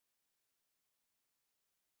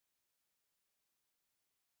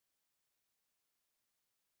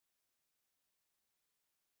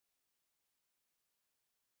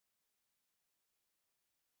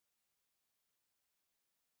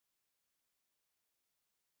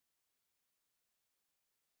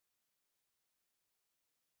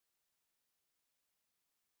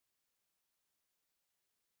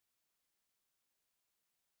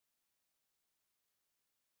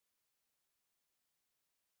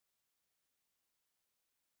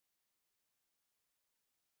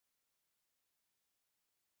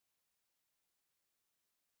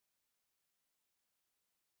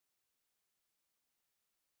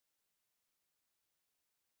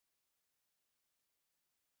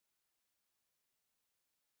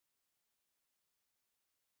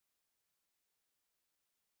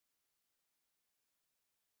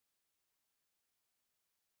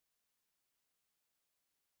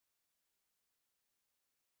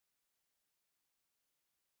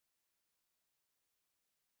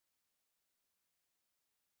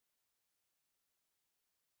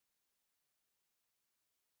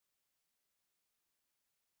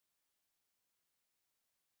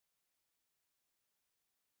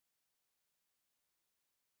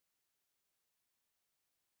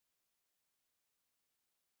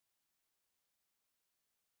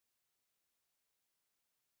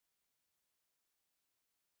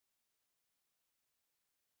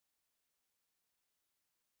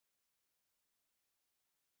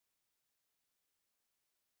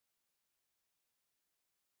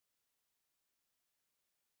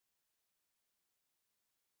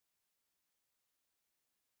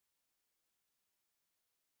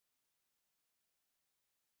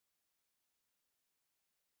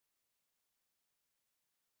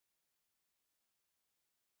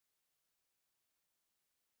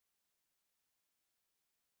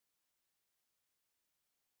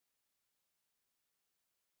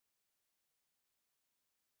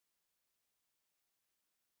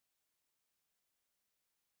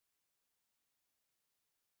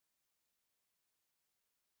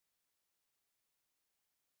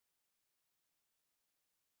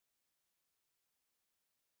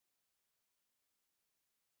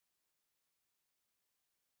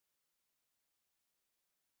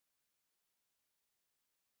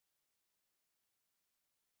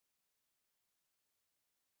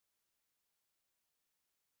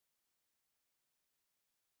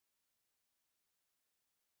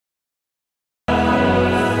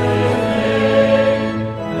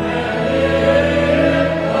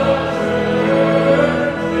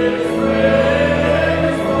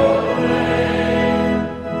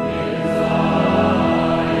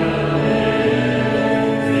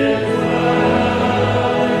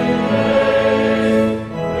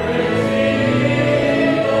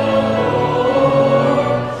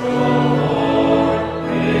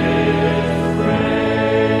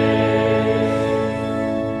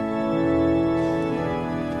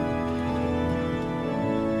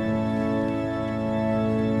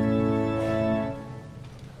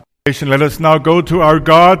Let us now go to our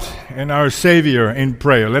God and our Savior in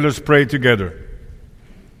prayer. Let us pray together.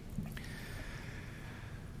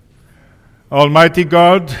 Almighty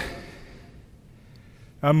God,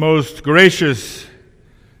 our most gracious,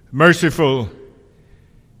 merciful,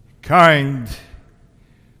 kind,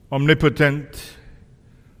 omnipotent,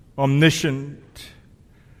 omniscient,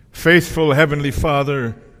 faithful Heavenly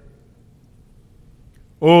Father,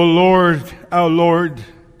 O Lord, our Lord,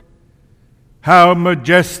 how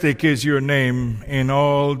majestic is your name in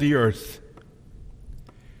all the earth.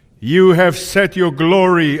 You have set your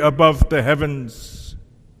glory above the heavens.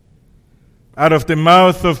 Out of the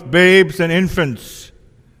mouth of babes and infants,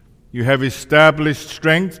 you have established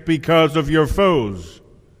strength because of your foes,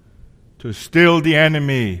 to still the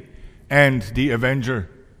enemy and the avenger.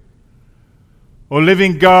 O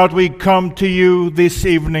living God, we come to you this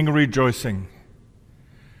evening rejoicing.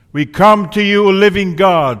 We come to you, O living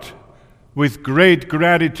God, with great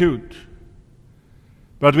gratitude.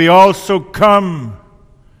 But we also come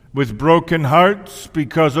with broken hearts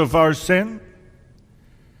because of our sin.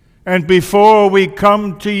 And before we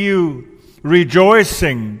come to you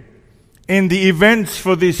rejoicing in the events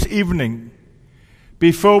for this evening,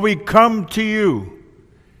 before we come to you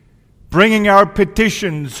bringing our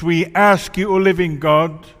petitions, we ask you, O living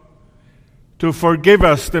God, to forgive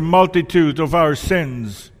us the multitude of our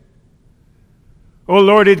sins. O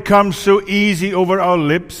Lord, it comes so easy over our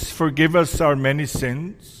lips. Forgive us our many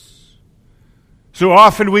sins. So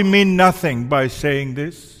often we mean nothing by saying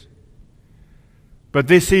this. But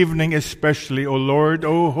this evening especially, O Lord,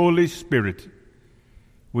 O Holy Spirit,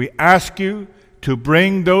 we ask you to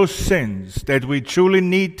bring those sins that we truly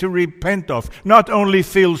need to repent of, not only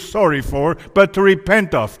feel sorry for, but to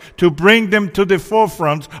repent of, to bring them to the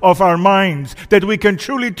forefront of our minds, that we can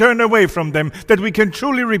truly turn away from them, that we can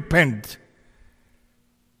truly repent,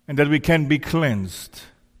 and that we can be cleansed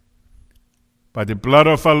by the blood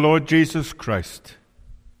of our Lord Jesus Christ.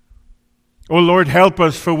 O Lord, help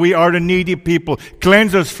us, for we are a needy people.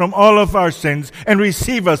 Cleanse us from all of our sins and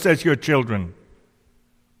receive us as your children.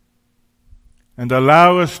 And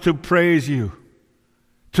allow us to praise you,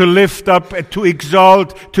 to lift up, to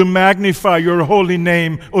exalt, to magnify your holy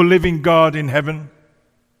name, O living God in heaven.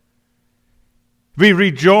 We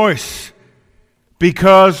rejoice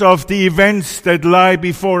because of the events that lie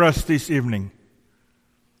before us this evening.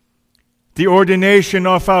 The ordination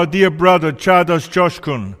of our dear brother, Cagdas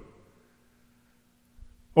Coşkun.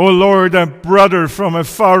 O Lord, a brother from a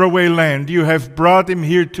faraway land, you have brought him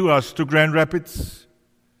here to us, to Grand Rapids.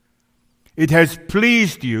 It has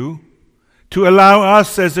pleased you to allow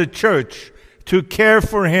us as a church to care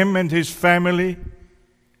for him and his family,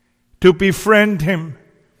 to befriend him,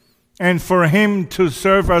 and for him to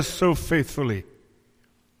serve us so faithfully.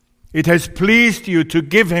 It has pleased you to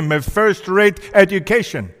give him a first-rate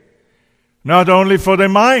education, not only for the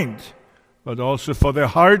mind, but also for the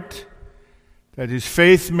heart, that his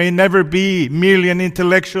faith may never be merely an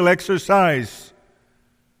intellectual exercise,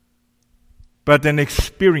 but an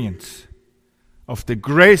experience of the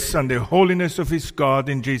grace and the holiness of his God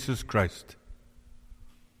in Jesus Christ.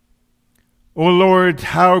 O Lord,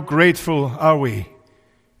 how grateful are we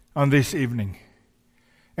on this evening.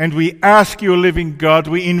 And we ask you, living God,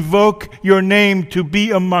 we invoke your name to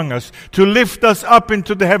be among us, to lift us up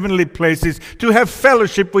into the heavenly places, to have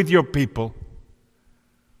fellowship with your people,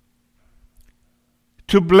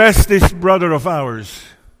 to bless this brother of ours,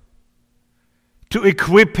 to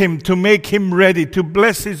equip him, to make him ready, to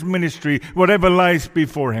bless his ministry, whatever lies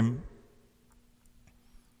before him.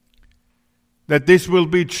 That this will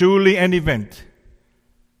be truly an event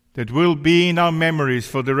that will be in our memories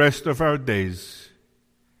for the rest of our days,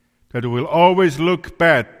 that we'll always look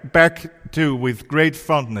back to with great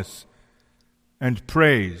fondness and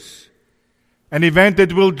praise. An event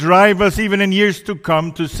that will drive us even in years to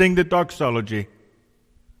come to sing the doxology.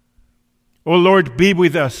 O Lord, be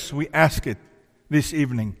with us, we ask it this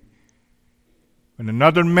evening, when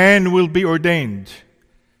another man will be ordained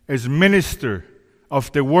as minister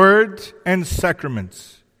of the word and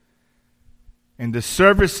sacraments in the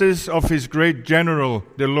services of his great general,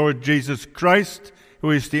 the Lord Jesus Christ, who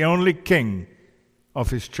is the only King of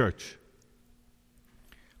his church.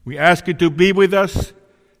 We ask you to be with us,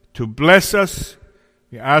 to bless us.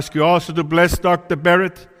 We ask you also to bless Dr.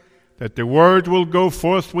 Barrett, that the word will go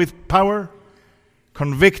forth with power,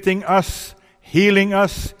 convicting us, healing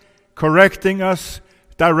us, correcting us,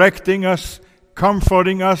 directing us,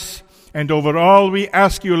 comforting us, and overall we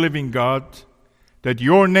ask you, living God, that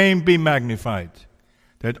your name be magnified,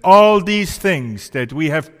 that all these things that we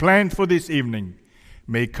have planned for this evening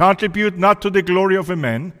may contribute not to the glory of a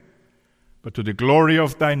man, but to the glory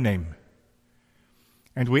of thy name.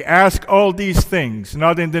 And we ask all these things,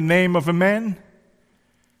 not in the name of a man,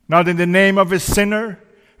 not in the name of a sinner,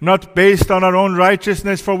 not based on our own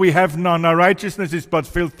righteousness, for we have none. Our righteousness is but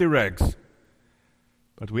filthy rags.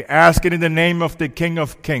 But we ask it in the name of the King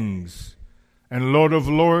of Kings and Lord of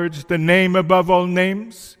Lords, the name above all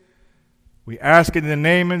names. We ask it in the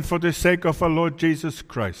name and for the sake of our Lord Jesus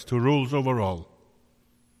Christ, who rules over all.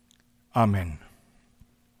 Amen.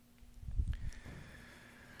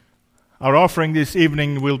 Our offering this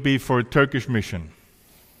evening will be for Turkish mission.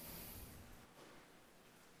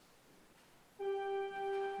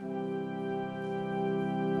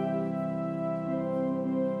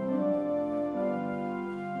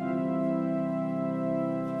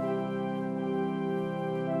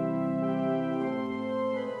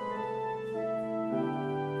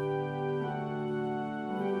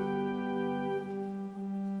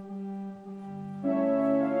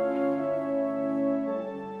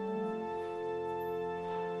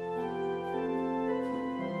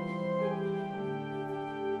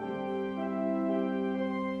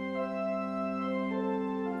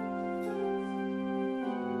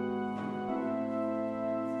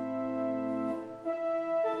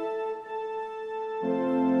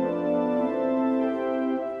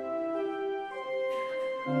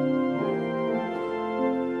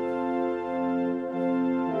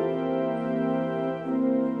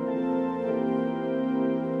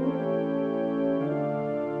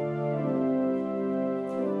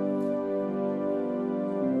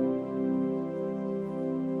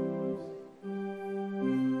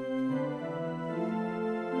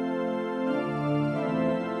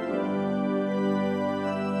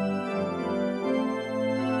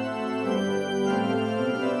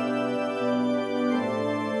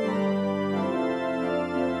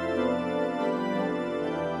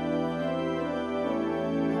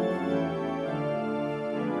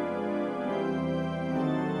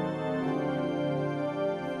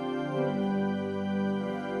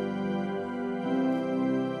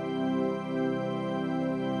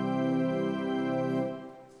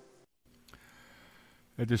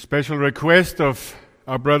 At the special request of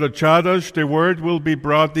our brother Cagdas, the word will be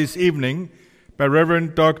brought this evening by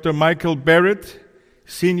Reverend Dr. Michael Barrett,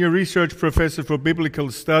 Senior Research Professor for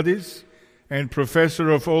Biblical Studies and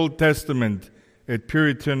Professor of Old Testament at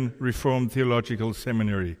Puritan Reformed Theological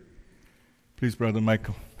Seminary. Please, Brother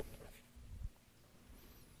Michael.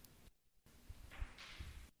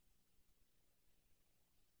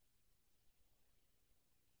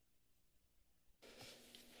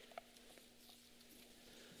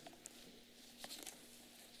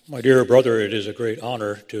 My dear brother, it is a great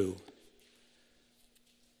honor to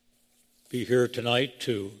be here tonight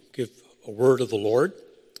to give a word of the Lord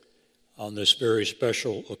on this very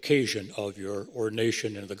special occasion of your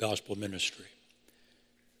ordination into the gospel ministry.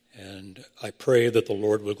 And I pray that the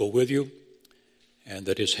Lord would go with you and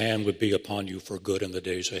that his hand would be upon you for good in the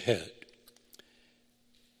days ahead.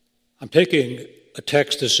 I'm taking a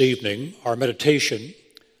text this evening, our meditation,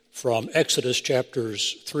 from Exodus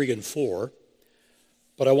chapters 3 and 4,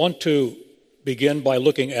 but I want to begin by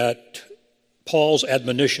looking at Paul's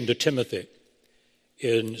admonition to Timothy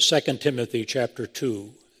in 2 Timothy chapter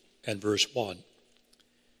 2 and verse 1.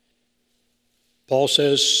 Paul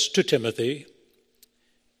says to Timothy,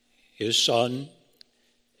 his son,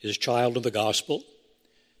 his child of the gospel,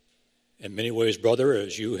 in many ways, brother,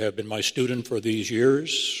 as you have been my student for these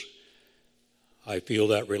years, I feel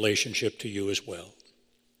that relationship to you as well.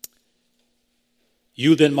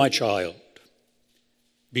 You then, my child,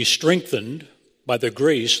 be strengthened by the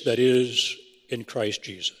grace that is in Christ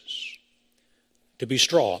Jesus. To be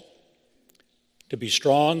strong, to be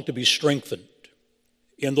strengthened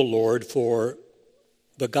in the Lord for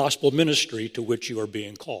the gospel ministry to which you are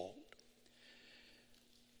being called.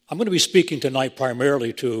 I'm going to be speaking tonight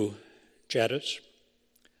primarily to Cagdas.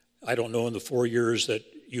 I don't know in the 4 years that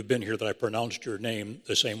you've been here that I pronounced your name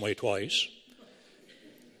the same way twice,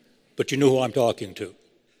 but you know who I'm talking to.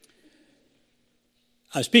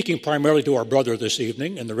 I'm speaking primarily to our brother this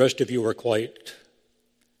evening, and the rest of you are quite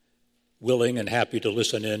willing and happy to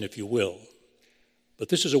listen in if you will. But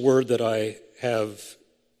this is a word that I have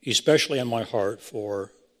especially in my heart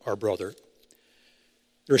for our brother.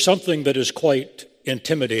 There's something that is quite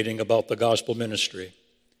intimidating about the gospel ministry.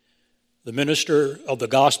 The minister of the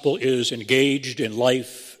gospel is engaged in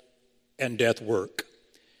life and death work.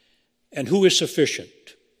 And who is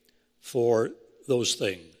sufficient for those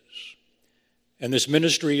things? And this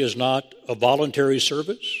ministry is not a voluntary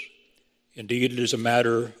service. Indeed, it is a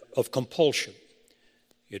matter of compulsion.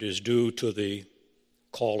 It is due to the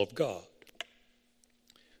call of God.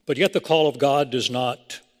 But yet the call of God does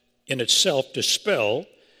not in itself dispel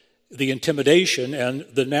the intimidation and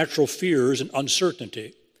the natural fears and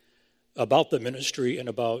uncertainty about the ministry and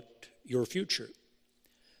about your future.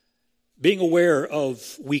 Being aware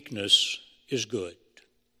of weakness is good.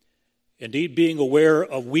 Indeed, being aware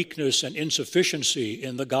of weakness and insufficiency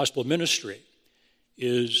in the gospel ministry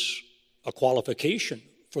is a qualification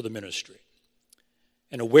for the ministry.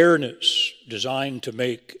 An awareness designed to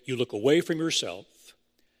make you look away from yourself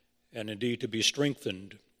and indeed to be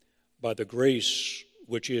strengthened by the grace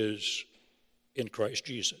which is in Christ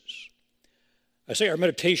Jesus. I say our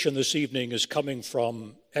meditation this evening is coming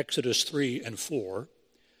from Exodus 3 and 4,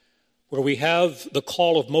 where we have the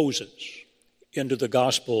call of Moses into the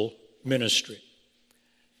gospel ministry.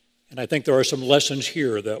 And I think there are some lessons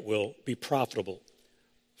here that will be profitable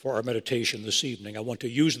for our meditation this evening. I want to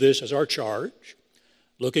use this as our charge,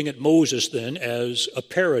 looking at Moses then as a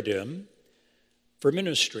paradigm for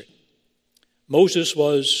ministry. Moses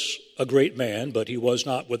was a great man, but he was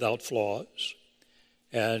not without flaws.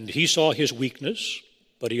 And he saw his weakness,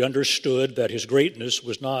 but he understood that his greatness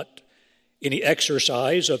was not any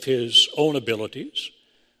exercise of his own abilities,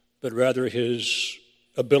 but rather his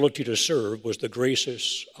ability to serve was the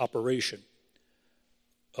gracious operation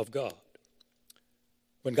of God.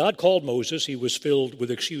 When God called Moses, he was filled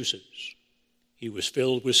with excuses. He was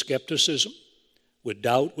filled with skepticism, with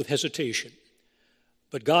doubt, with hesitation.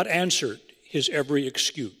 But God answered his every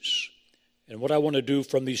excuse. And what I want to do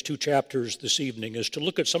from these two chapters this evening is to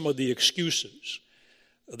look at some of the excuses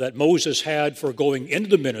that Moses had for going into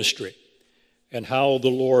the ministry and how the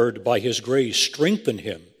Lord, by his grace, strengthened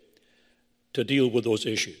him to deal with those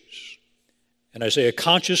issues. And I say a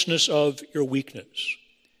consciousness of your weakness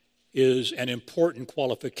is an important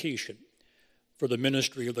qualification for the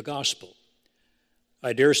ministry of the gospel.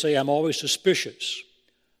 I dare say I'm always suspicious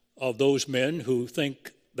of those men who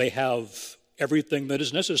think they have everything that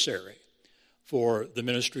is necessary for the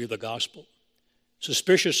ministry of the gospel.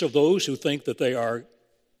 Suspicious of those who think that they are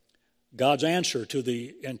God's answer to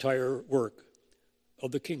the entire work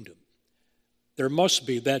of the kingdom. There must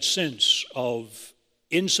be that sense of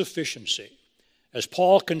insufficiency. As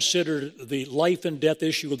Paul considered the life and death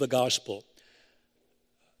issue of the gospel,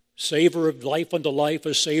 savor of life unto life,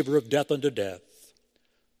 a savor of death unto death.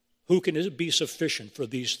 Who can be sufficient for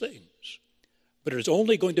these things? But it is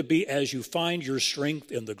only going to be as you find your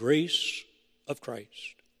strength in the grace of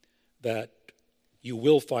Christ that you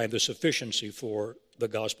will find the sufficiency for the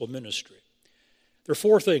gospel ministry. There are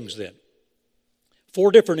four things then.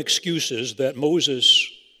 Four different excuses that Moses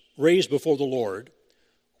raised before the Lord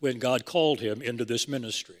when God called him into this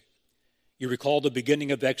ministry. You recall the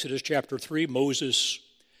beginning of Exodus chapter 3. Moses,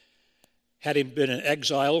 having been in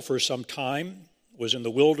exile for some time, was in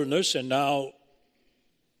the wilderness, and now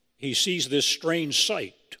he sees this strange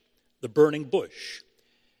sight, the burning bush.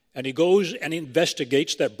 And he goes and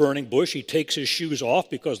investigates that burning bush. He takes his shoes off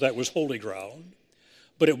because that was holy ground.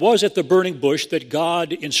 But it was at the burning bush that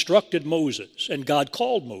God instructed Moses, and God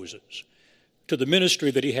called Moses to the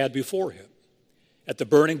ministry that he had before him. At the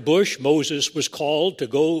burning bush, Moses was called to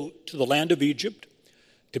go to the land of Egypt,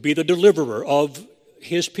 to be the deliverer of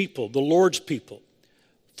his people, the Lord's people,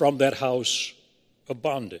 from that house of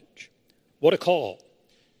bondage. What a call.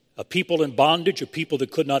 A people in bondage, a people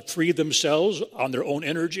that could not free themselves on their own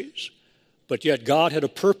energies, but yet God had a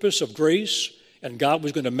purpose of grace, and God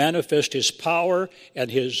was going to manifest his power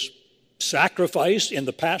and his sacrifice in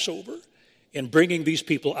the Passover in bringing these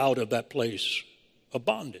people out of that place of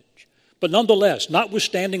bondage. But nonetheless,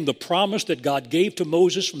 notwithstanding the promise that God gave to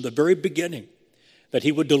Moses from the very beginning, that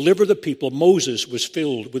he would deliver the people, Moses was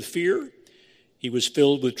filled with fear. He was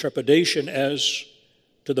filled with trepidation as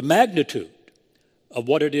to the magnitude of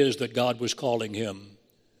what it is that God was calling him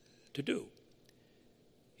to do.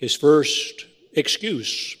 His first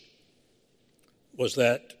excuse was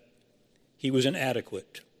that he was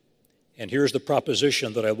inadequate. And here's the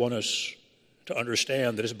proposition that I want us to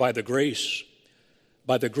understand, that is by the grace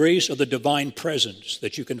of the divine presence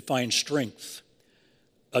that you can find strength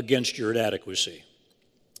against your inadequacy.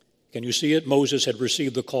 Can you see it? Moses had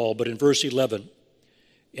received the call, but in verse 11,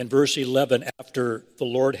 after the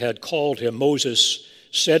Lord had called him, Moses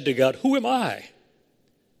said to God, "Who am I?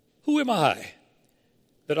 Who am I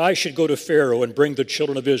that I should go to Pharaoh and bring the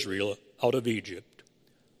children of Israel out of Egypt?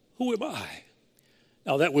 Who am I?"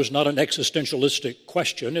 Now, that was not an existentialistic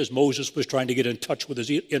question as Moses was trying to get in touch with his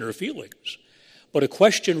inner feelings, but a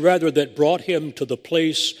question rather that brought him to the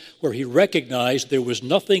place where he recognized there was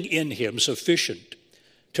nothing in him sufficient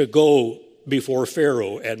to go before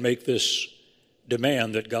Pharaoh and make this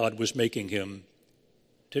demand that God was making him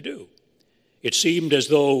to do. It seemed as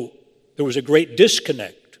though there was a great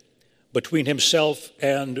disconnect between himself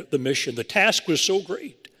and the mission. The task was so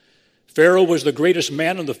great, Pharaoh was the greatest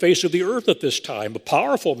man on the face of the earth at this time, a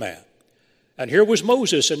powerful man. And here was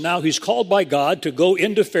Moses, and now he's called by God to go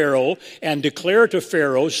into Pharaoh and declare to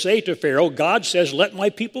Pharaoh, say to Pharaoh, God says, let my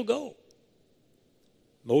people go.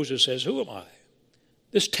 Moses says, who am I?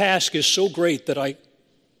 This task is so great that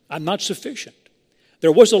I'm not sufficient.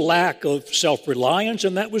 There was a lack of self-reliance,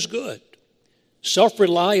 and that was good.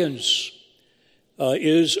 Self-reliance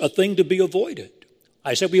is a thing to be avoided.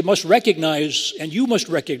 I said we must recognize, and you must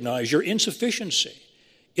recognize, your insufficiency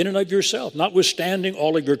in and of yourself, notwithstanding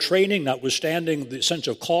all of your training, notwithstanding the sense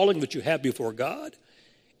of calling that you have before God.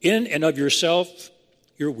 In and of yourself,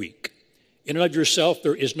 you're weak. In and of yourself,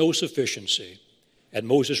 there is no sufficiency. And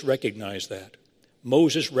Moses recognized that.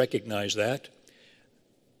 Moses recognized that.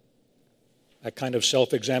 That kind of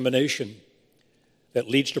self-examination that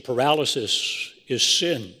leads to paralysis is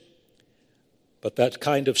sin. But that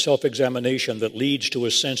kind of self-examination that leads to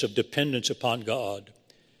a sense of dependence upon God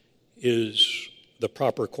is the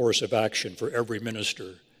proper course of action for every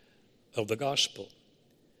minister of the gospel.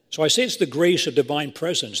 So I say it's the grace of divine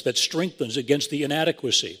presence that strengthens against the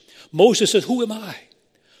inadequacy. Moses says, who am I?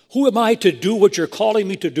 Who am I to do what you're calling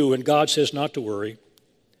me to do? And God says, not to worry.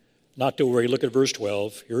 Not to worry. Look at verse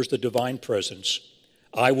 12. Here's the divine presence.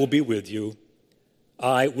 I will be with you.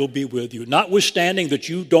 I will be with you. Notwithstanding that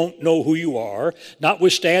you don't know who you are,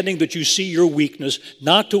 notwithstanding that you see your weakness,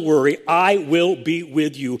 not to worry, I will be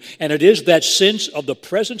with you. And it is that sense of the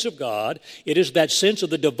presence of God, it is that sense of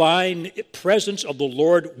the divine presence of the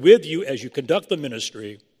Lord with you as you conduct the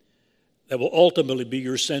ministry that will ultimately be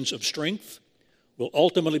your sense of strength, will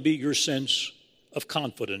ultimately be your sense of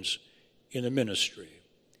confidence in the ministry.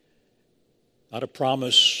 Not a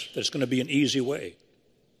promise that it's going to be an easy way.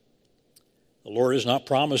 The Lord is not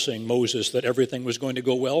promising Moses that everything was going to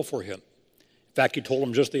go well for him. In fact, he told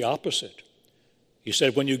him just the opposite. He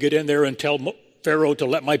said, when you get in there and tell Pharaoh to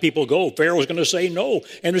let my people go, Pharaoh's going to say no,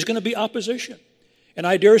 and there's going to be opposition. And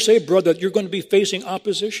I dare say, brother, that you're going to be facing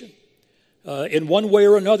opposition in one way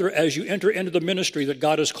or another as you enter into the ministry that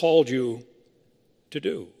God has called you to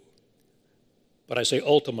do. But I say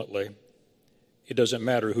ultimately, it doesn't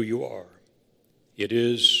matter who you are. It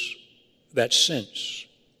is that sense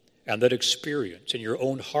and that experience in your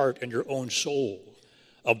own heart and your own soul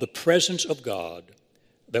of the presence of God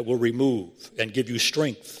that will remove and give you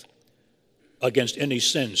strength against any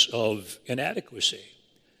sense of inadequacy.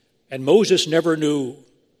 And Moses never knew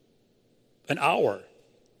an hour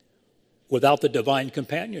without the divine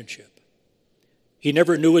companionship. He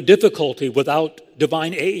never knew a difficulty without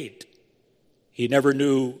divine aid. He never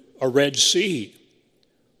knew a Red Sea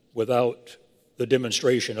without the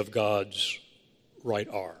demonstration of God's right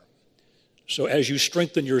arm. So as you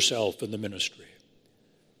strengthen yourself in the ministry,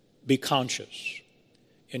 be conscious.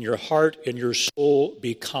 In your heart, in your soul,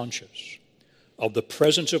 be conscious of the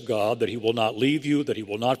presence of God, that He will not leave you, that He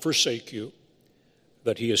will not forsake you,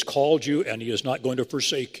 that He has called you and He is not going to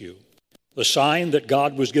forsake you. The sign that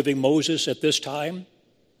God was giving Moses at this time, I'm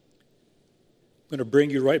going to bring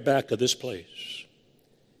you right back to this place.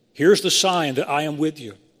 Here's the sign that I am with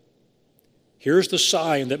you. Here's the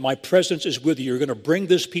sign that my presence is with you. You're going to bring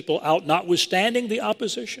this people out, notwithstanding the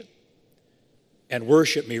opposition, and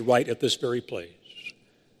worship me right at this very place.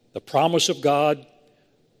 The promise of God,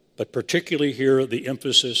 but particularly here, the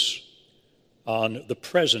emphasis on the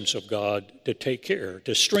presence of God to take care,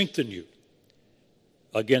 to strengthen you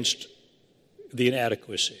against the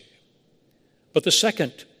inadequacy. But the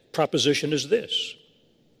second proposition is this,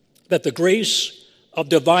 that the grace of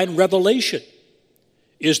divine revelation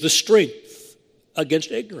is the strength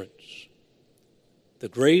against ignorance. The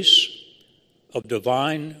grace of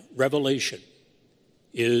divine revelation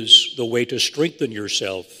is the way to strengthen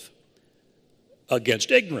yourself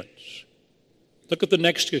against ignorance. Look at the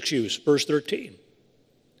next excuse, verse 13.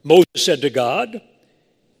 Moses said to God,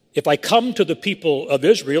 if I come to the people of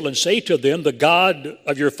Israel and say to them, the God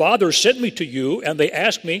of your father sent me to you, and they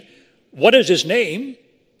ask me, what is his name?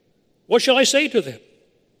 What shall I say to them?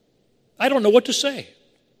 I don't know what to say.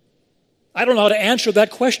 I don't know how to answer that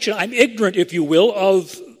question. I'm ignorant, if you will,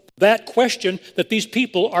 of that question that these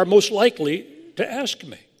people are most likely to ask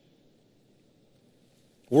me.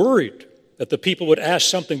 Worried that the people would ask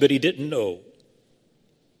something that he didn't know.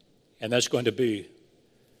 And that's going to be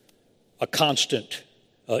a constant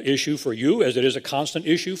issue for you, as it is a constant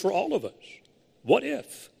issue for all of us. What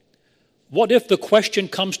if? What if the question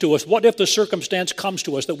comes to us? What if the circumstance comes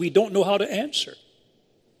to us that we don't know how to answer?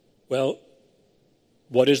 Well,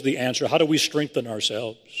 what is the answer? How do we strengthen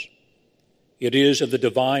ourselves? It is in the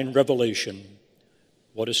divine revelation.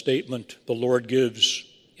 What a statement the Lord gives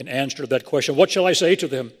in answer to that question. What shall I say to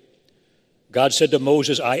them? God said to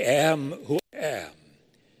Moses, I am who I am.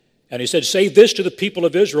 And he said, say this to the people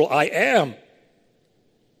of Israel, I am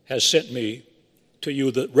has sent me to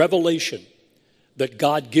you. The revelation that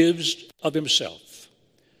God gives of himself,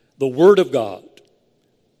 the word of God.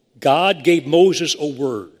 God gave Moses a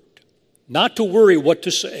word, not to worry what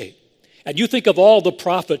to say. And you think of all the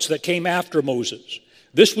prophets that came after Moses.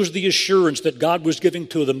 This was the assurance that God was giving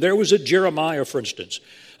to them. There was a Jeremiah, for instance,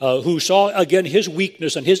 who saw again his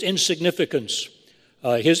weakness and his insignificance,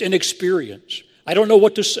 his inexperience. I don't know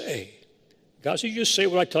what to say. God said, you just say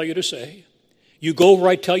what I tell you to say. You go where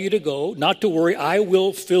I tell you to go, not to worry. I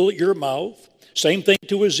will fill your mouth. Same thing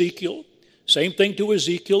to Ezekiel. Same thing to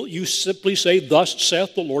Ezekiel. You simply say, thus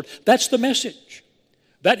saith the Lord. That's the message.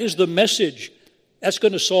 That is the message. That's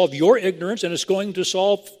going to solve your ignorance, and it's going to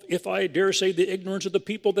solve, if I dare say, the ignorance of the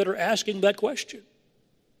people that are asking that question.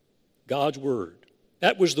 God's word.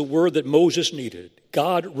 That was the word that Moses needed.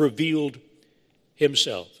 God revealed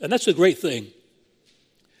himself. And that's the great thing.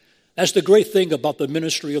 That's the great thing about the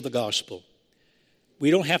ministry of the gospel. We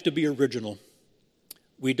don't have to be original.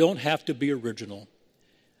 We don't have to be original.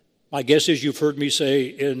 My guess is you've heard me say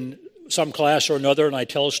in some class or another, and I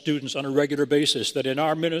tell students on a regular basis, that in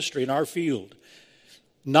our ministry, in our field,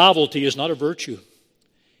 novelty is not a virtue.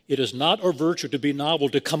 It is not a virtue to be novel,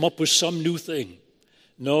 to come up with some new thing.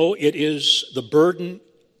 No, it is the burden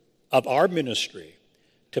of our ministry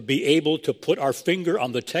to be able to put our finger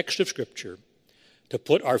on the text of Scripture, to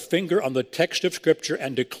put our finger on the text of Scripture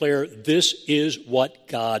and declare, this is what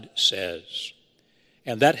God says.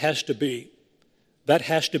 And that has to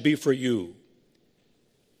be for you,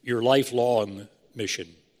 your lifelong mission.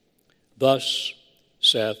 Thus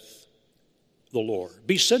saith the Lord.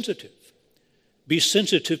 Be sensitive. Be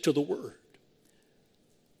sensitive to the word.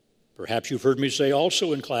 Perhaps you've heard me say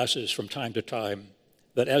also in classes from time to time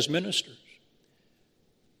that as ministers,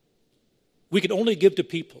 we can only give to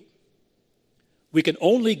people. We can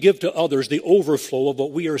only give to others the overflow of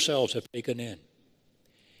what we ourselves have taken in.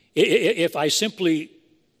 If I simply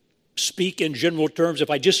speak in general terms, if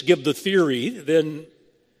I just give the theory, then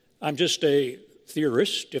I'm just a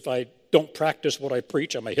theorist. If I don't practice what I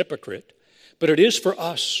preach, I'm a hypocrite. But it is for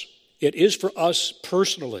us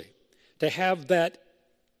personally to have that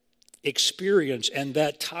experience and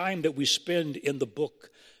that time that we spend in the book.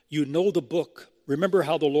 You know the book. Remember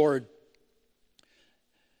how the Lord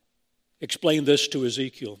explained this to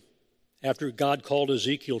Ezekiel after God called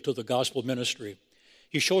Ezekiel to the gospel ministry.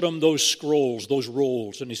 He showed him those scrolls, those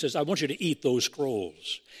rolls, and he says, I want you to eat those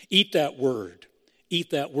scrolls. Eat that word. Eat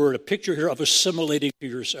that word. A picture here of assimilating to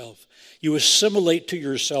yourself. You assimilate to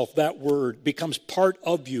yourself. That word becomes part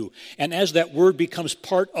of you. And as that word becomes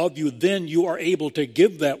part of you, then you are able to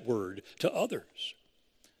give that word to others.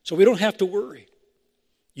 So we don't have to worry.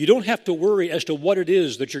 You don't have to worry as to what it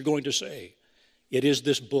is that you're going to say. It is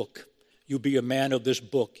this book. You be a man of this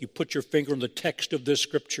book. You put your finger on the text of this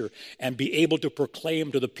scripture and be able to proclaim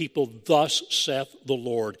to the people, thus saith the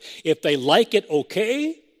Lord. If they like it,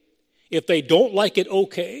 okay. If they don't like it,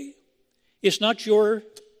 okay. It's not your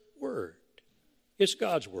word. It's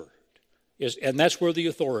God's word. And that's where the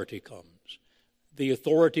authority comes. The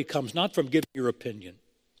authority comes not from giving your opinion.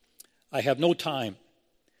 I have no time.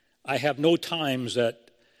 I have no times that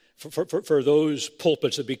for those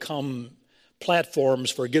pulpits that become platforms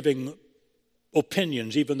for giving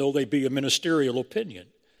opinions, even though they be a ministerial opinion.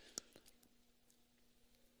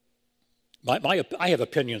 I have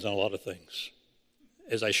opinions on a lot of things,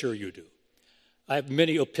 as I'm sure you do. I have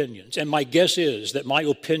many opinions, and my guess is that my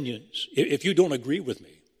opinions, if you don't agree with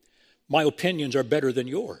me, my opinions are better than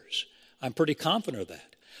yours. I'm pretty confident of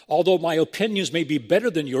that. Although my opinions may be better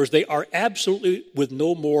than yours, they are absolutely with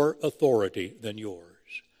no more authority than yours.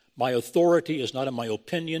 My authority is not in my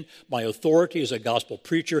opinion. My authority as a gospel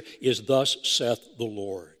preacher is thus saith the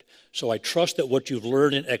Lord. So I trust that what you've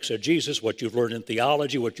learned in exegesis, what you've learned in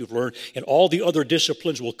theology, what you've learned in all the other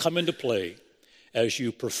disciplines will come into play as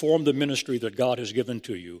you perform the ministry that God has given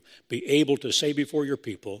to you. Be able to say before your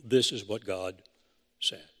people, this is what God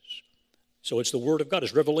says. So it's the word of God.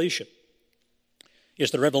 It's revelation.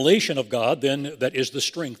 It's the revelation of God, then, that is the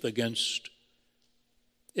strength against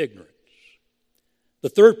ignorance. The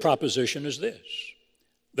third proposition is this,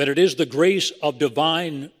 that it is the grace of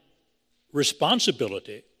divine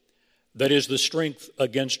responsibility that is the strength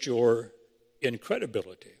against your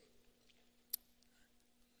incredibility.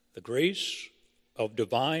 The grace of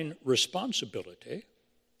divine responsibility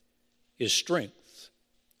is strength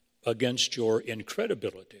against your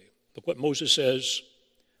incredibility. Look what Moses says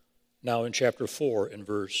now in chapter 4 and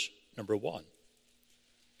verse number 1.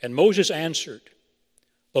 And Moses answered,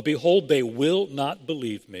 but behold, they will not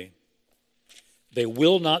believe me. They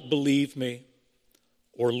will not believe me,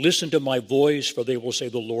 or listen to my voice, for they will say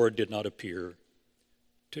the Lord did not appear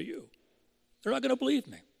to you. They're not going to believe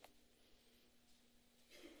me.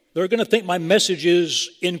 They're going to think my message is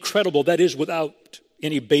incredible, that is, without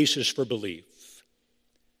any basis for belief.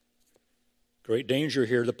 Great danger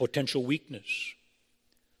here, the potential weakness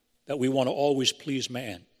that we want to always please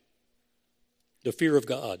man. The fear of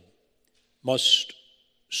God must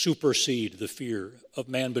supersede the fear of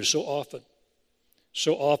man, but so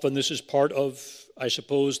often this is part of, I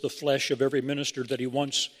suppose, the flesh of every minister, that he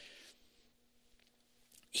wants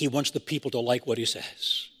the people to like what he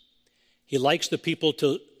says. He likes the people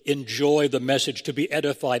to enjoy the message, to be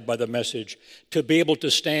edified by the message, to be able to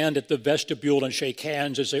stand at the vestibule and shake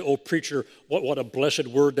hands and say, "Oh, preacher, what a blessed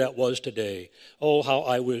word that was today. Oh, how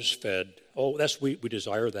I was fed." Oh, we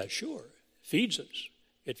desire that, sure. Feeds us.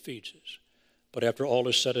 It feeds us. But after all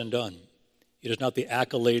is said and done, it is not the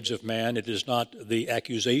accolades of man, it is not the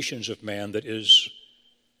accusations of man that is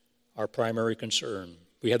our primary concern.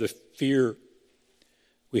 We have the fear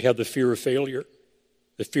of failure,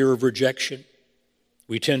 the fear of rejection.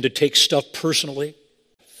 We tend to take stuff personally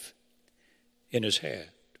in his hand.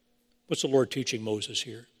 What's the Lord teaching Moses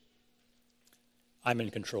here? I'm in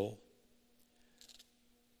control.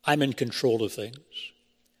 I'm in control of things.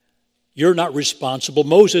 You're not responsible.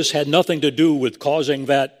 Moses had nothing to do with causing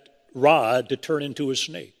that rod to turn into a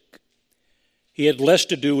snake. He had less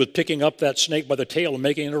to do with picking up that snake by the tail and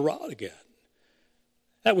making it a rod again.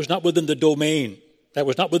 That was not within the domain. That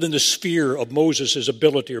was not within the sphere of Moses'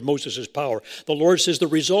 ability or Moses' power. The Lord says the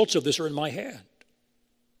results of this are in my hand.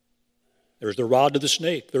 There's the rod of the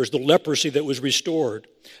snake. There's the leprosy that was restored.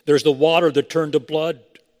 There's the water that turned to blood.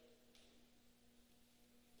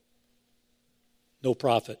 No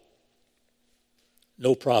prophet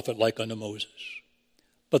like unto Moses.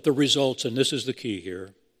 But the results, and this is the key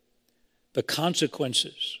here, the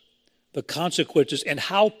consequences, and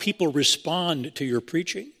how people respond to your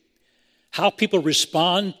preaching, how people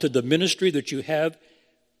respond to the ministry that you have,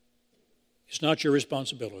 is not your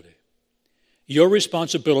responsibility. Your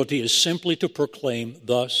responsibility is simply to proclaim,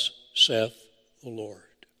 "Thus saith the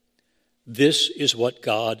Lord." This is what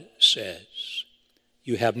God says.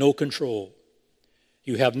 You have no control.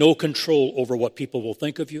 You have no control over what people will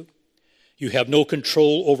think of you. You have no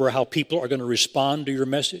control over how people are going to respond to your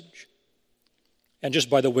message. And just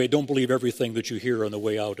by the way, don't believe everything that you hear on the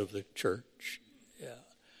way out of the church. Yeah.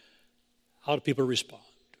 How do people respond?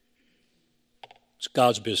 It's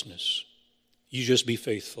God's business. You just be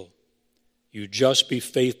faithful. You just be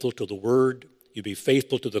faithful to the word. You be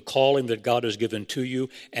faithful to the calling that God has given to you,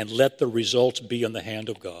 and let the results be in the hand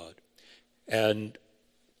of God. And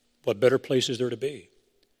what better place is there to be?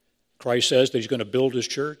 Christ says that he's going to build his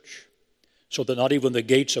church so that not even the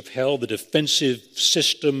gates of hell, the defensive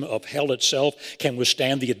system of hell itself, can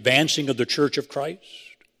withstand the advancing of the church of Christ.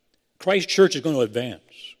 Christ's church is going to advance,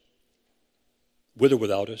 with or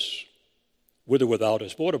without us. With or without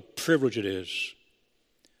us. But what a privilege it is.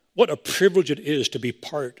 What a privilege it is to be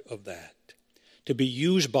part of that, to be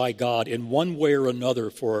used by God in one way or another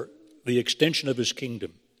for the extension of his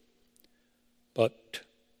kingdom. But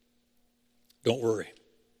don't worry.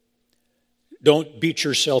 Don't beat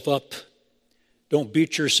yourself up. Don't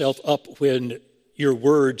beat yourself up when your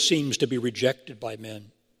word seems to be rejected by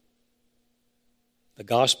men. The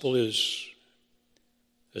gospel is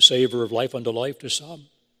a savor of life unto life to some.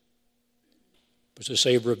 It's a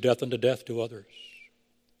savor of death unto death to others.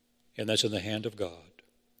 And that's in the hand of God.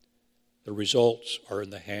 The results are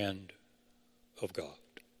in the hand of God.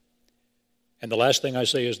 And the last thing I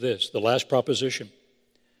say is this, the last proposition,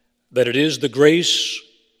 that it is the grace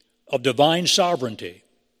of divine sovereignty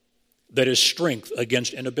that is strength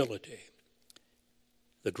against inability.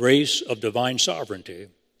 The grace of divine sovereignty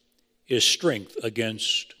is strength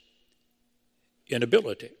against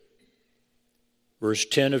inability. Verse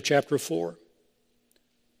 10 of chapter 4.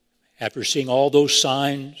 After seeing all those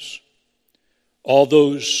signs, all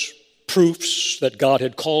those proofs that God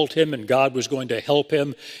had called him and God was going to help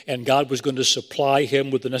him and God was going to supply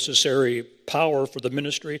him with the necessary power for the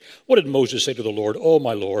ministry, what did Moses say to the Lord? "Oh,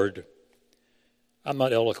 my Lord, I'm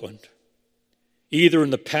not eloquent. Either in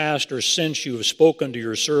the past or since you have spoken to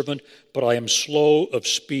your servant, but I am slow of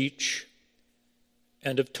speech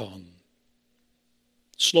and of tongue."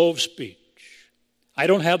 Slow of speech. I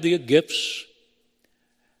don't have the gifts.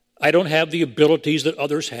 I don't have the abilities that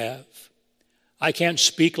others have. I can't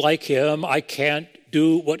speak like him. I can't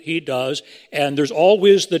do what he does. And there's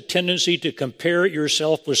always the tendency to compare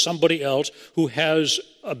yourself with somebody else who has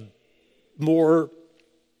a more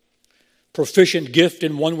proficient gift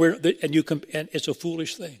in one way, and it's a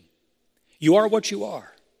foolish thing. You are what you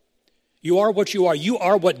are. You are what you are. You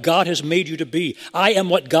are what God has made you to be. I am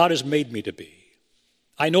what God has made me to be.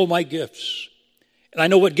 I know my gifts, and I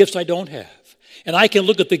know what gifts I don't have. And I can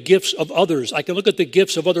look at the gifts of others. I can look at the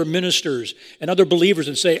gifts of other ministers and other believers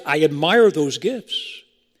and say, I admire those gifts.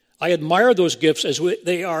 I admire those gifts as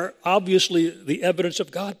they are obviously the evidence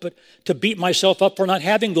of God, but to beat myself up for not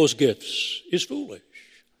having those gifts is foolish.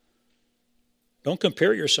 Don't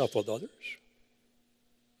compare yourself with others.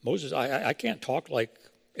 Moses, I can't talk like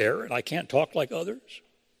Aaron. I can't talk like others.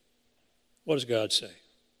 What does God say?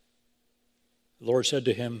 The Lord said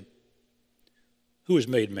to him, who has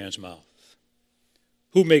made man's mouth?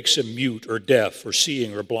 Who makes him mute or deaf or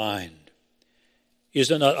seeing or blind?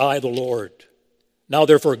 Is it not I, the Lord? Now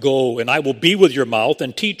therefore go, and I will be with your mouth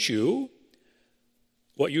and teach you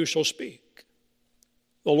what you shall speak.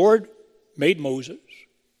 The Lord made Moses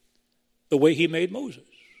the way he made Moses.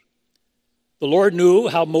 The Lord knew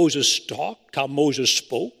how Moses talked, how Moses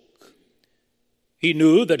spoke. He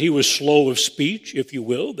knew that he was slow of speech, if you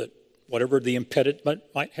will, that whatever the impediment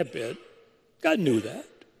might have been. God knew that.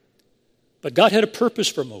 But God had a purpose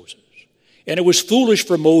for Moses. And it was foolish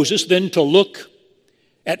for Moses then to look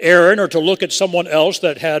at Aaron or to look at someone else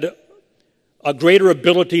that had a greater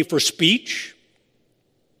ability for speech,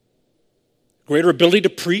 greater ability to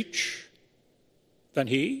preach than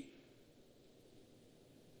he.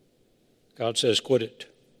 God says, quit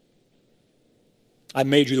it. I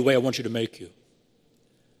made you the way I want you to make you.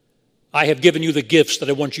 I have given you the gifts that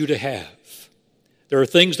I want you to have. There are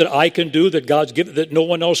things that I can do that God's given that no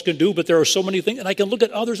one else can do, but there are so many things, and I can look at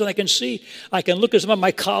others and I can look at some of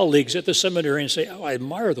my colleagues at the seminary and say, oh, I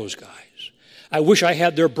admire those guys. I wish I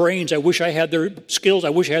had their brains. I wish I had their skills. I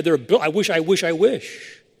wish I had their ability. I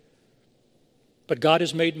wish. But God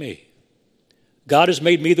has made me. God has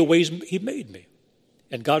made me the ways he made me.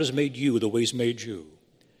 And God has made you the way he's made you.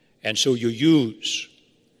 And so you use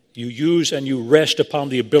and you rest upon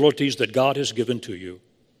the abilities that God has given to you.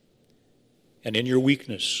 And in your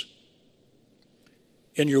weakness,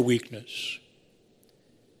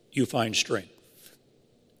 you find strength.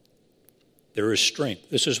 There is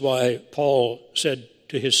strength. This is why Paul said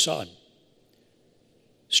to his son,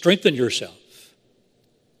 strengthen yourself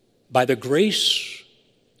by the grace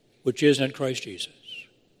which is in Christ Jesus.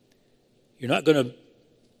 You're not going to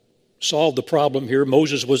solve the problem here.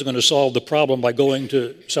 Moses wasn't going to solve the problem by going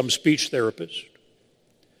to some speech therapist.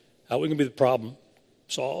 How was going to be the problem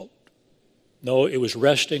solved? No, it was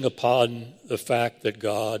resting upon the fact that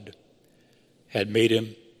God had made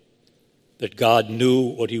him, that God knew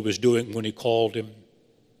what he was doing when he called him.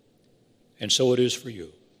 And so it is for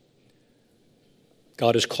you.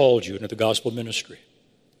 God has called you into the gospel ministry.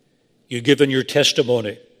 You've given your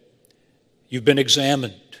testimony. You've been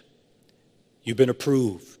examined. You've been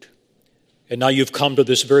approved. And now you've come to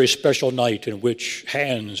this very special night in which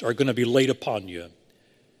hands are going to be laid upon you,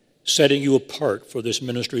 setting you apart for this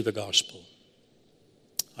ministry of the gospel.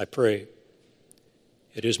 I pray.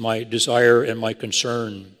 It is my desire and my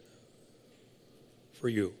concern for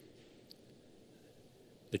you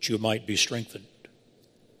that you might be strengthened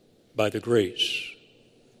by the grace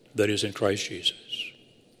that is in Christ Jesus.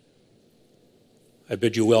 I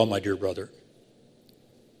bid you well, my dear brother.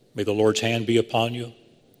 May the Lord's hand be upon you,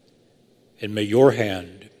 and may your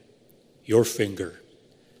hand, your finger,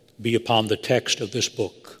 be upon the text of this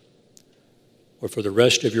book, or for the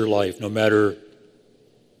rest of your life, no matter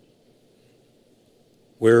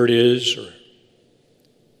where it is or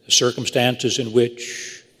the circumstances in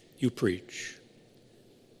which you preach,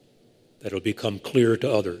 that it'll become clear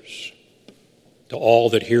to others, to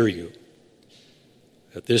all that hear you,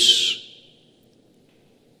 that this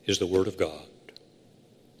is the Word of God.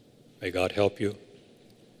 May God help you.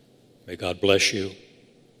 May God bless you.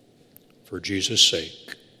 For Jesus'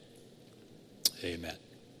 sake, amen.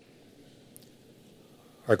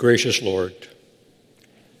 Our gracious Lord,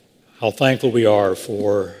 how thankful we are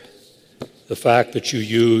for the fact that you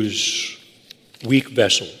use weak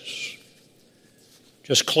vessels,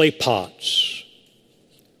 just clay pots,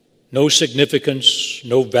 no significance,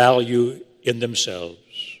 no value in themselves.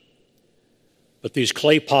 But these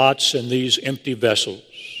clay pots and these empty vessels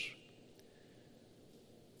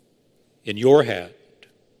in your hand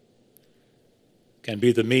can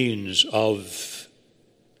be the means of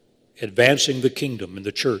advancing the kingdom and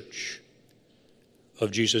the church of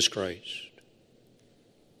Jesus Christ.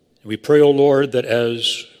 And we pray, O Lord, that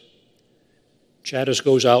as Cagdas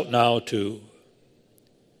goes out now to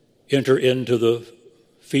enter into the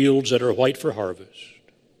fields that are white for harvest,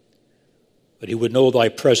 that he would know thy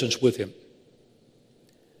presence with him,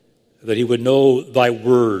 that he would know thy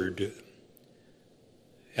word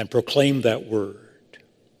and proclaim that word,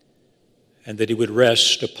 and that he would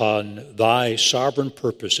rest upon thy sovereign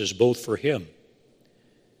purposes, both for him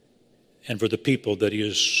and for the people that he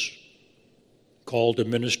is called to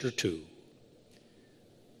minister to.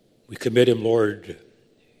 We commit him, Lord,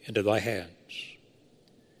 into thy hands.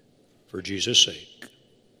 For Jesus' sake.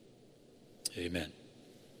 Amen.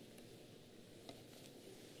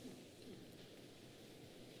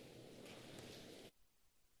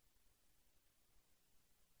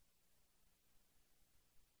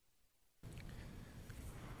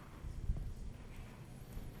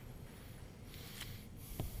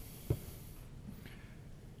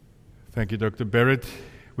 Thank you, Dr. Barrett.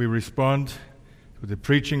 We respond to the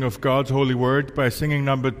preaching of God's holy word by singing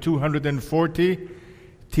number 240,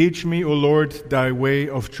 Teach Me, O Lord, Thy Way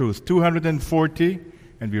of Truth. 240,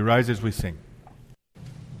 and we rise as we sing.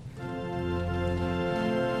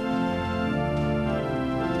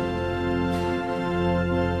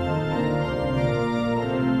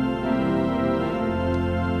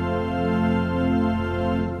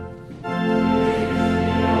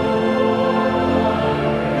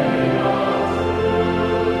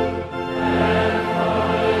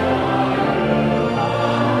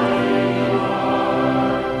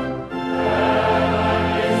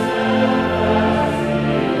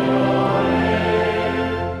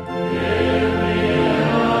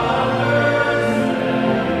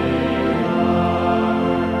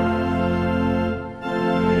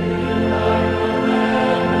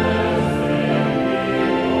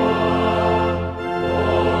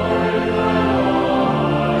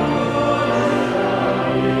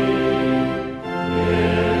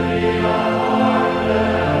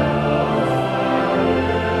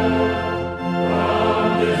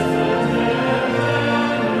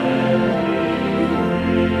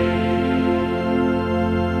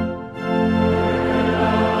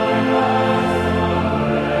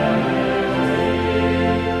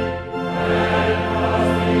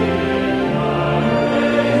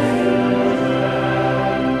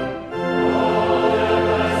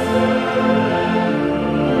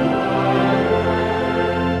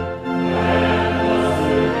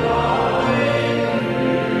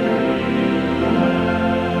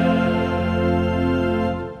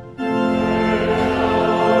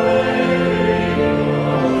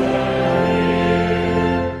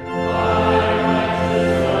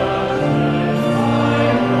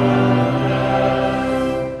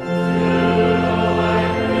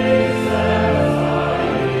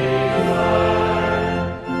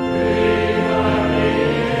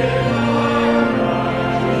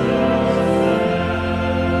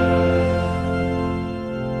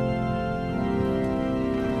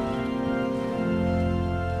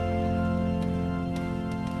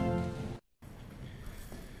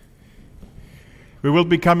 We will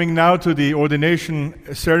be coming now to the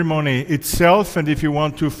ordination ceremony itself, and if you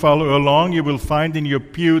want to follow along, you will find in your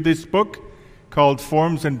pew this book called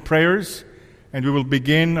Forms and Prayers, and we will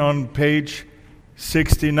begin on page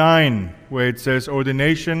 69, where it says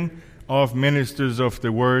Ordination of Ministers of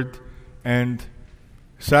the Word and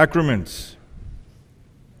Sacraments.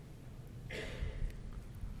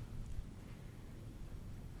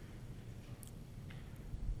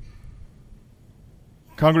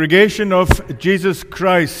 Congregation of Jesus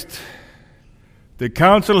Christ, the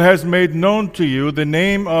council has made known to you the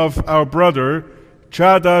name of our brother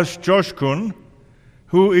Cagdas Coşkun,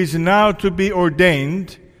 who is now to be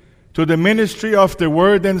ordained to the ministry of the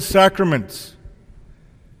Word and Sacraments.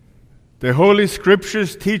 The Holy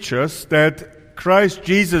Scriptures teach us that Christ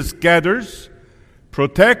Jesus gathers,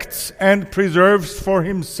 protects, and preserves for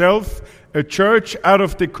himself a church out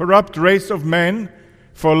of the corrupt race of men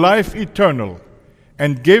for life eternal,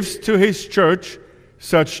 and gives to his church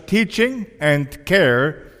such teaching and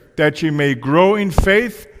care that she may grow in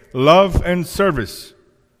faith, love, and service.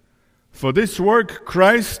 For this work,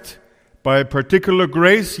 Christ, by a particular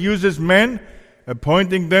grace, uses men,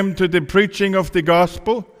 appointing them to the preaching of the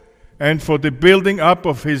gospel and for the building up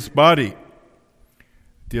of his body.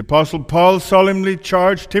 The Apostle Paul solemnly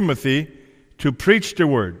charged Timothy to preach the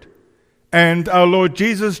word, and our Lord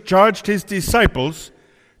Jesus charged his disciples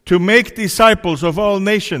to make disciples of all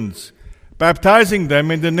nations, baptizing them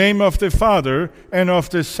in the name of the Father and of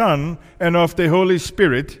the Son and of the Holy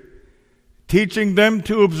Spirit, teaching them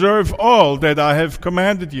to observe all that I have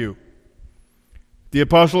commanded you. The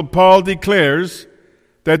Apostle Paul declares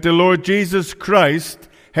that the Lord Jesus Christ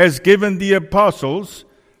has given the apostles,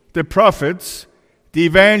 the prophets, the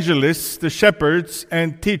evangelists, the shepherds,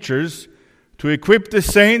 and teachers to equip the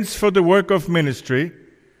saints for the work of ministry,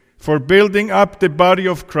 for building up the body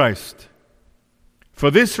of Christ.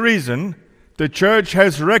 For this reason, the Church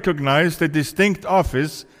has recognized the distinct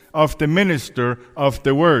office of the minister of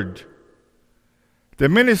the Word. The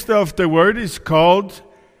minister of the word is called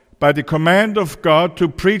by the command of God to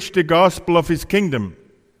preach the gospel of his kingdom.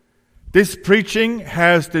 This preaching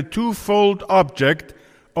has the twofold object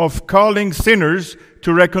of calling sinners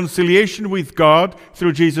to reconciliation with God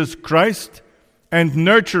through Jesus Christ and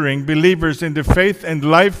nurturing believers in the faith and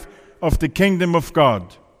life of the kingdom of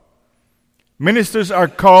God. Ministers are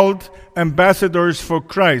called ambassadors for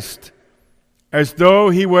Christ, as though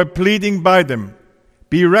he were pleading by them,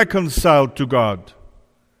 "Be reconciled to God."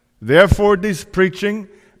 Therefore, this preaching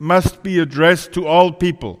must be addressed to all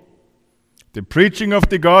people. The preaching of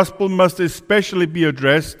the gospel must especially be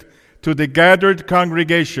addressed to the gathered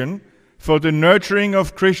congregation for the nurturing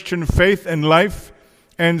of Christian faith and life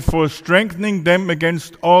and for strengthening them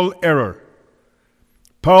against all error.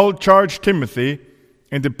 Paul charged Timothy,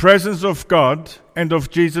 in the presence of God and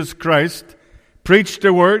of Jesus Christ, preach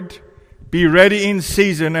the word, be ready in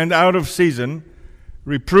season and out of season,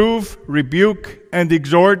 reprove, rebuke, and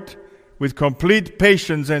exhort with complete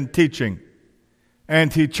patience and teaching.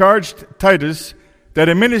 And he charged Titus that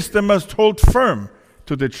a minister must hold firm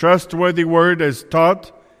to the trustworthy word as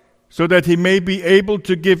taught, so that he may be able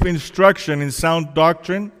to give instruction in sound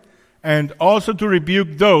doctrine and also to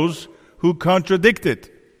rebuke those who contradict it.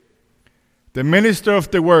 The minister of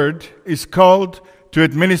the word is called to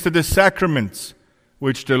administer the sacraments,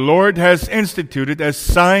 which the Lord has instituted as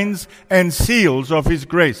signs and seals of his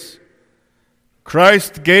grace.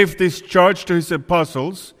 Christ gave this charge to his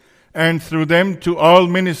apostles, and through them to all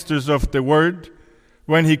ministers of the word,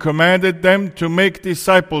 when he commanded them to make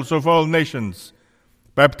disciples of all nations,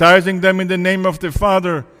 baptizing them in the name of the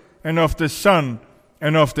Father and of the Son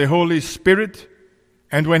and of the Holy Spirit,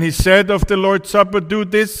 and when he said of the Lord's Supper, "Do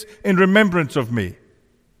this in remembrance of me."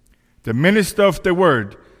 The minister of the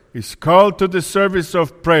word is called to the service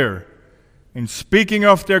of prayer. In speaking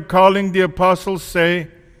of their calling, the apostles say,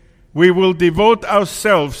 "We will devote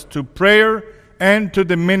ourselves to prayer and to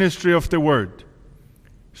the ministry of the word."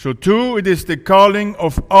 So too it is the calling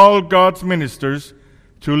of all God's ministers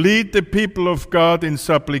to lead the people of God in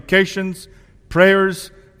supplications,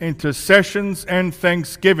 prayers, intercessions, and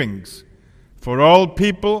thanksgivings for all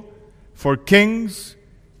people, for kings,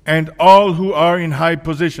 and all who are in high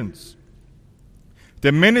positions.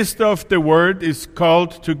 The minister of the word is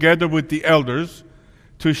called together with the elders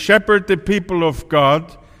to shepherd the people of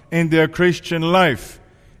God in their Christian life,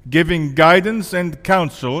 giving guidance and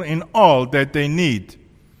counsel in all that they need,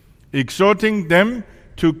 exhorting them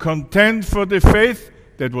to contend for the faith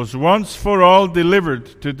that was once for all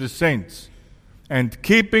delivered to the saints, and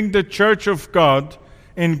keeping the church of God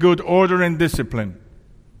in good order and discipline.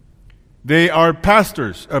 They are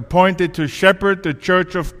pastors appointed to shepherd the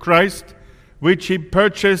church of Christ, which he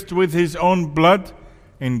purchased with his own blood,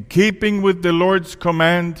 in keeping with the Lord's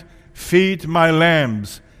command, "Feed my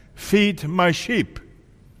lambs, feed my sheep."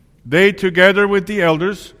 They, together with the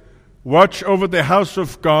elders, watch over the house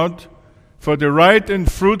of God for the right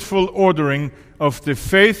and fruitful ordering of the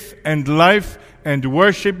faith and life and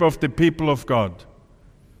worship of the people of God.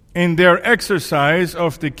 In their exercise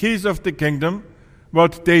of the keys of the kingdom,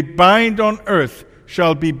 what they bind on earth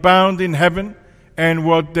shall be bound in heaven, and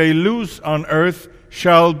what they loose on earth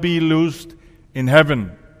shall be loosed in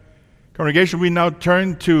heaven. Congregation, we now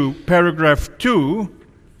turn to paragraph 2,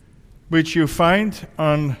 which you find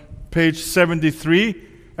on page 73,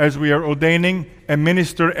 as we are ordaining a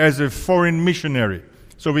minister as a foreign missionary.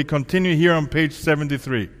 So we continue here on page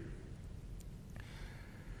 73.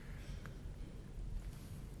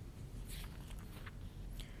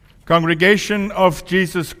 Congregation of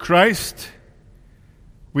Jesus Christ,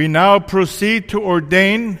 we now proceed to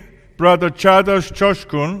ordain Brother Cagdas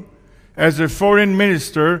Coşkun as a foreign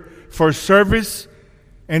minister for service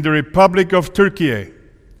in the Republic of Turkey.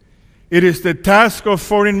 It is the task of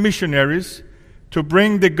foreign missionaries to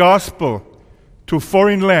bring the gospel to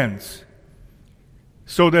foreign lands,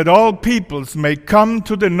 so that all peoples may come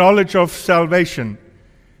to the knowledge of salvation,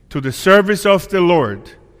 to the service of the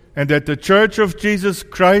Lord, and that the church of Jesus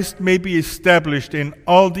Christ may be established in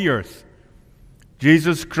all the earth.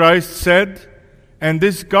 Jesus Christ said, "And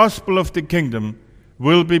this gospel of the kingdom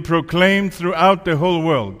will be proclaimed throughout the whole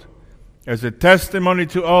world as a testimony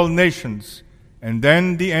to all nations, and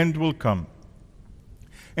then the end will come."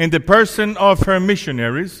 In the person of her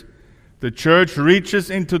missionaries, the church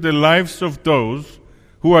reaches into the lives of those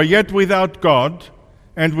who are yet without God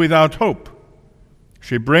and without hope.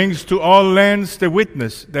 She brings to all lands the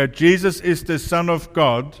witness that Jesus is the Son of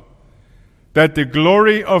God, that the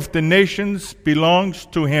glory of the nations belongs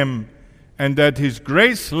to him, and that his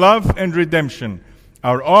grace, love, and redemption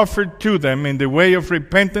are offered to them in the way of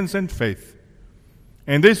repentance and faith.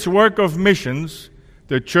 In this work of missions,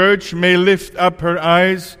 the church may lift up her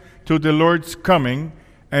eyes to the Lord's coming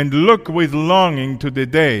and look with longing to the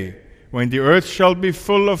day when the earth shall be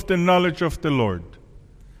full of the knowledge of the Lord.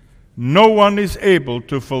 No one is able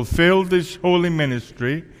to fulfill this holy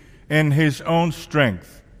ministry in his own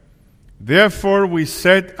strength. Therefore we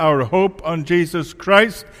set our hope on Jesus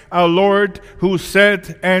Christ, our Lord, who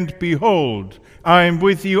said, "And behold, I am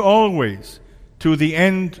with you always, to the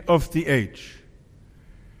end of the age."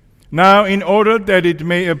 Now, in order that it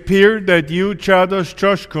may appear that you, Cagdas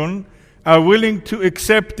Coşkun, are willing to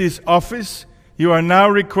accept this office, you are now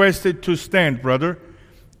requested to stand, brother,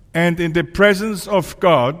 and in the presence of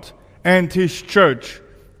God and His church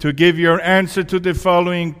to give your answer to the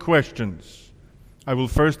following questions. I will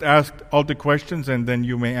first ask all the questions, and then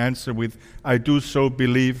you may answer with, "I do so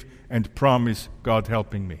believe and promise, God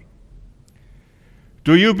helping me."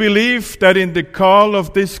 Do you believe that in the call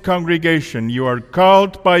of this congregation you are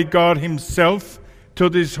called by God Himself to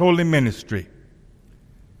this holy ministry?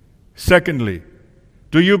 Secondly,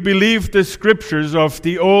 do you believe the scriptures of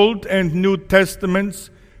the Old and New Testaments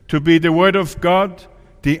to be the Word of God,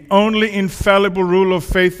 the only infallible rule of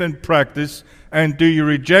faith and practice, and do you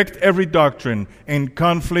reject every doctrine in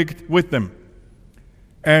conflict with them?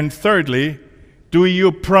 And thirdly, do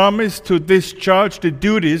you promise to discharge the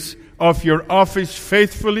duties of your office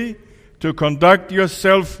faithfully, to conduct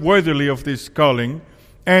yourself worthily of this calling,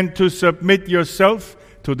 and to submit yourself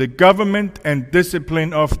to the government and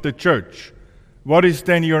discipline of the church? What is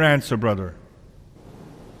then your answer, brother?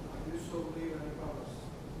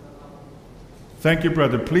 Thank you,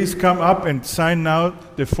 brother. Please come up and sign now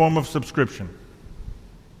the form of subscription.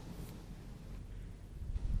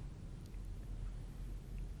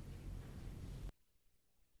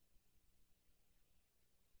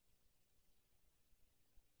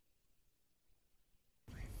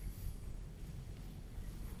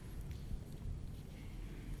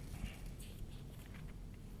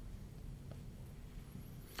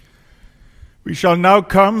 We shall now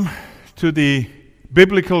come to the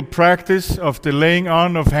biblical practice of the laying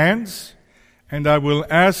on of hands, and I will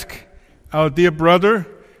ask our dear brother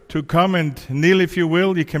to come and kneel, if you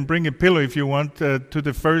will. You can bring a pillow if you want to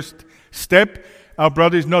the first step. Our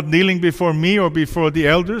brother is not kneeling before me or before the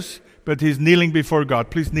elders, but he's kneeling before God.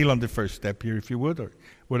 Please kneel on the first step here if you would, or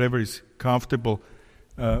whatever is comfortable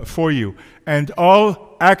for you. And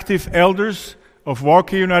all active elders of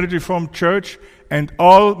Walker United Reformed Church and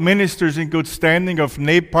all ministers in good standing of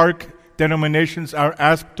NAPARC denominations are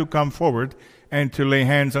asked to come forward and to lay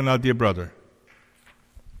hands on our dear brother.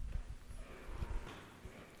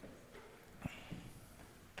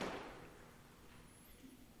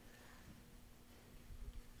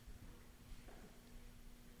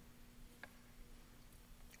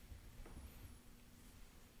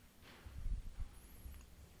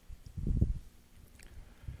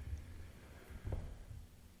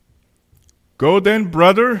 Go then,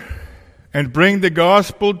 brother, and bring the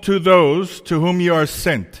gospel to those to whom you are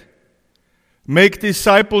sent. Make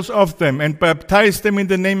disciples of them and baptize them in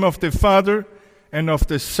the name of the Father and of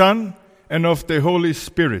the Son and of the Holy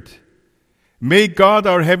Spirit. May God,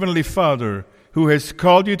 our Heavenly Father, who has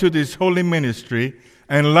called you to this holy ministry,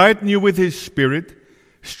 enlighten you with His Spirit,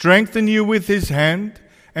 strengthen you with His hand,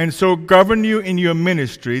 and so govern you in your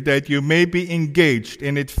ministry that you may be engaged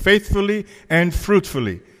in it faithfully and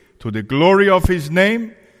fruitfully, to the glory of His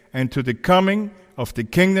name and to the coming of the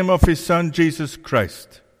kingdom of His Son, Jesus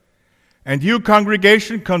Christ. And you,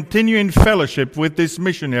 congregation, continue in fellowship with this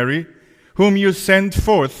missionary, whom you send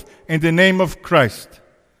forth in the name of Christ.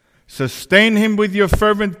 Sustain him with your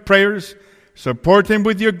fervent prayers, support him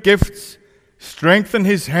with your gifts, strengthen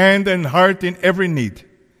his hand and heart in every need.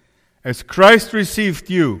 As Christ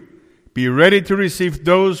received you, be ready to receive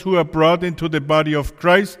those who are brought into the body of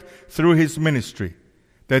Christ through His ministry,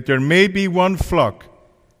 that there may be one flock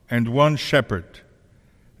and one shepherd.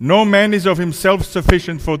 No man is of himself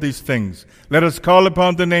sufficient for these things. Let us call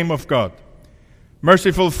upon the name of God.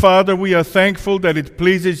 Merciful Father, we are thankful that it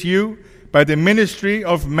pleases you by the ministry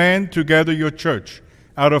of man to gather your church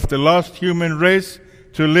out of the lost human race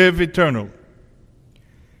to live eternal.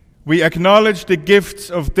 We acknowledge the gifts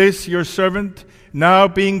of this your servant, now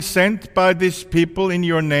being sent by this people in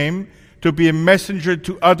your name to be a messenger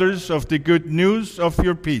to others of the good news of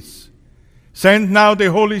your peace. Send now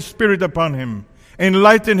the Holy Spirit upon him.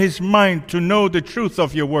 Enlighten his mind to know the truth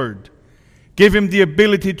of your word. Give him the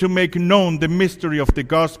ability to make known the mystery of the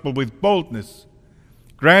gospel with boldness.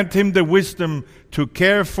 Grant him the wisdom to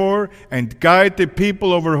care for and guide the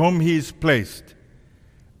people over whom he is placed.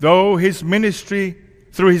 Through his ministry,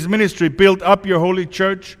 build up your holy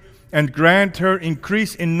church and grant her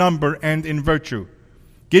increase in number and in virtue.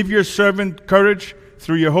 Give your servant courage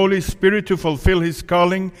through your Holy Spirit to fulfill his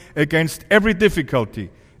calling against every difficulty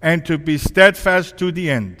and to be steadfast to the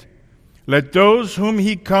end. Let those to whom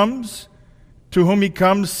he comes,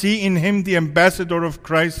 see in him the ambassador of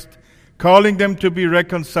Christ, calling them to be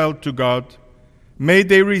reconciled to God. May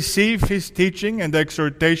they receive his teaching and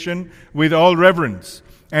exhortation with all reverence,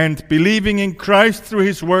 and believing in Christ through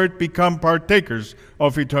his word, become partakers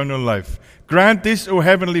of eternal life. Grant this, O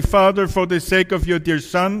Heavenly Father, for the sake of your dear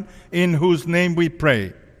Son, in whose name we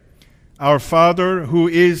pray. Our Father, who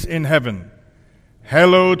is in heaven,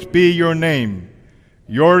 hallowed be your name.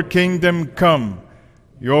 Your kingdom come.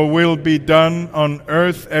 Your will be done on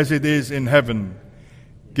earth as it is in heaven.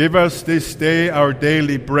 Give us this day our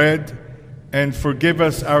daily bread, and forgive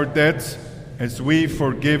us our debts as we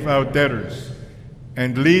forgive our debtors.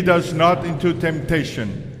 And lead us not into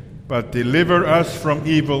temptation, but deliver us from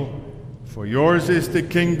evil. For yours is the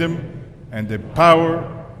kingdom, and the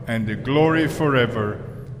power, and the glory forever.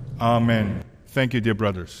 Amen. Thank you, dear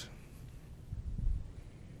brothers.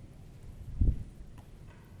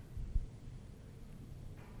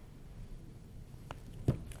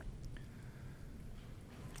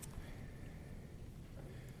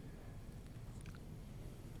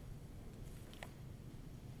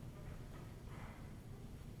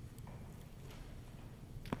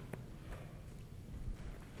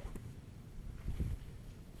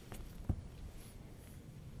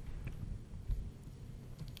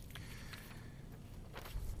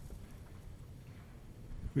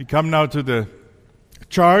 We come now to the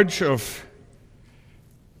charge of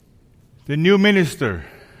the new minister.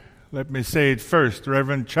 Let me say it first,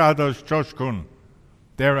 Reverend Cagdas Coşkun.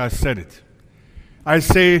 There I said it. I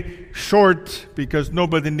say short because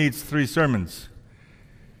nobody needs 3 sermons.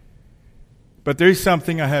 But there is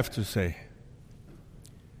something I have to say.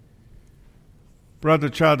 Brother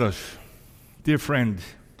Cagdas, dear friend,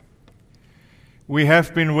 we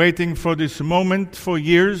have been waiting for this moment for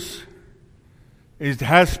years. It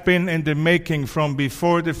has been in the making from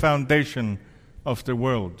before the foundation of the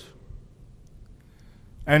world.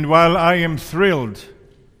 And while I am thrilled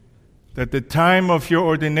that the time of your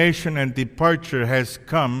ordination and departure has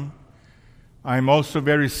come, I am also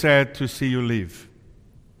very sad to see you leave.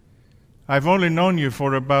 I've only known you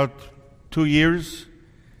for about 2 years,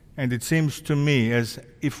 and it seems to me as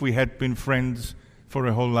if we had been friends for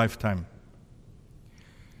a whole lifetime.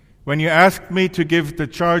 When you asked me to give the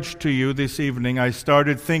charge to you this evening, I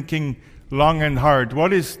started thinking long and hard.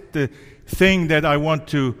 What is the thing that I want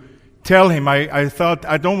to tell him? I thought,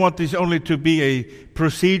 I don't want this only to be a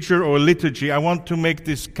procedure or liturgy. I want to make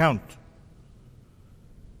this count.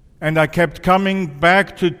 And I kept coming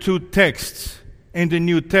back to 2 texts in the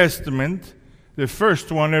New Testament. The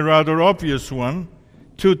first one, a rather obvious one,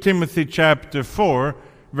 2 Timothy chapter 4,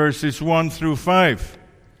 verses 1 through 5.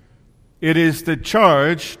 It is the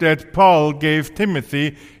charge that Paul gave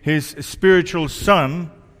Timothy, his spiritual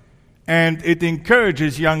son, and it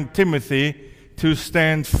encourages young Timothy to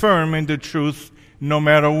stand firm in the truth no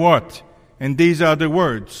matter what. And these are the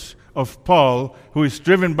words of Paul, who is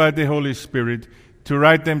driven by the Holy Spirit, to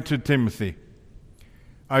write them to Timothy.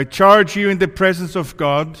 I charge you in the presence of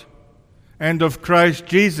God and of Christ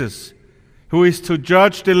Jesus, who is to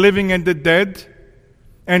judge the living and the dead,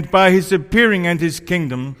 and by his appearing and his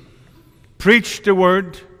kingdom, preach the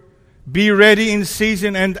word, be ready in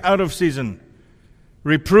season and out of season.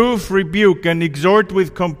 Reprove, rebuke, and exhort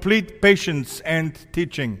with complete patience and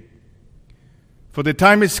teaching. For the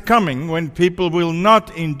time is coming when people will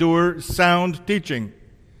not endure sound teaching,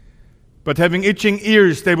 but having itching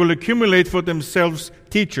ears, they will accumulate for themselves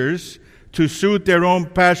teachers to suit their own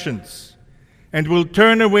passions, and will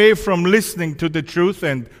turn away from listening to the truth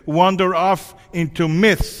and wander off into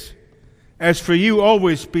myths. As for you,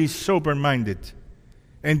 always be sober-minded,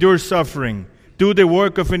 endure suffering, do the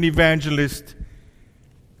work of an evangelist,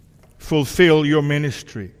 fulfill your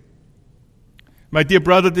ministry. My dear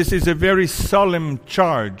brother, this is a very solemn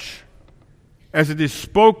charge, as it is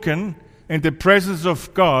spoken in the presence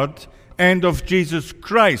of God and of Jesus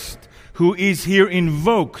Christ, who is here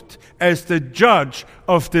invoked as the judge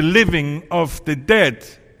of the living, of the dead.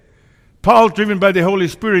 Paul, driven by the Holy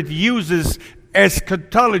Spirit, uses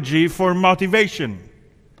eschatology for motivation.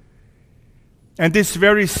 And this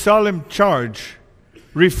very solemn charge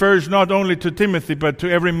refers not only to Timothy, but to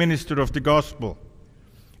every minister of the gospel.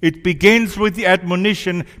 It begins with the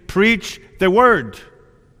admonition, preach the word.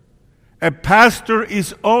 A pastor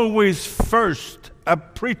is always first a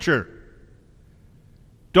preacher.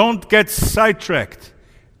 Don't get sidetracked.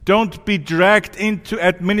 Don't be dragged into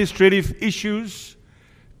administrative issues.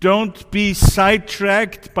 Don't be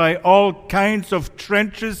sidetracked by all kinds of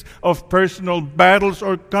trenches of personal battles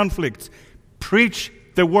or conflicts. Preach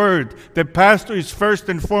the word. The pastor is first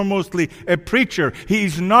and foremostly a preacher. He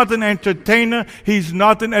is not an entertainer. He is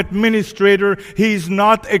not an administrator. He is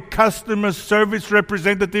not a customer service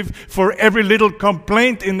representative for every little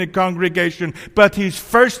complaint in the congregation. But he is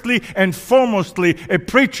firstly and foremostly a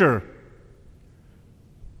preacher.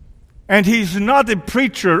 And he is not a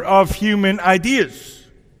preacher of human ideas.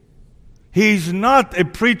 He is not a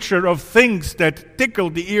preacher of things that tickle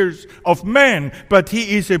the ears of man, but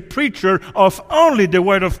he is a preacher of only the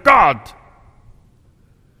Word of God.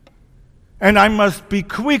 And I must be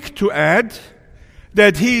quick to add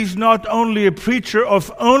that he is not only a preacher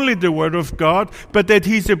of only the Word of God, but that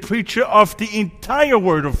he is a preacher of the entire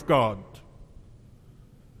Word of God.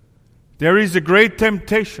 There is a great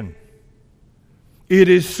temptation. It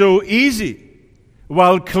is so easy,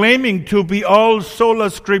 while claiming to be all sola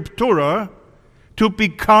scriptura, to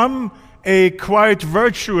become a quite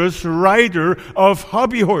virtuous rider of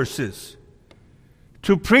hobby horses,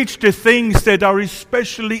 to preach the things that are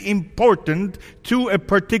especially important to a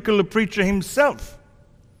particular preacher himself.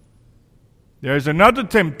 There is another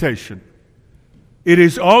temptation. It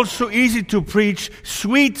is also easy to preach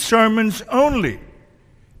sweet sermons only,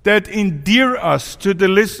 that endear us to the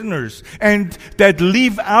listeners and that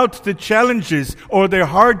leave out the challenges or the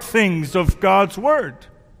hard things of God's Word.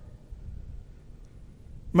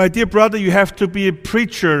 My dear brother, you have to be a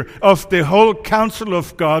preacher of the whole counsel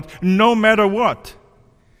of God, no matter what.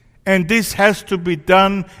 And this has to be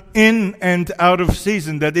done in and out of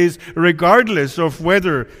season. That is, regardless of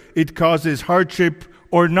whether it causes hardship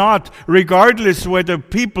or not, regardless whether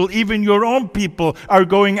people, even your own people, are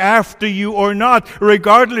going after you or not,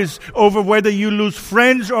 regardless over whether you lose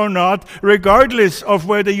friends or not, regardless of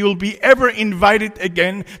whether you'll be ever invited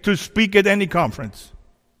again to speak at any conference.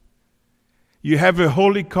 You have a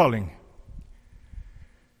holy calling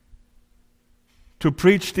to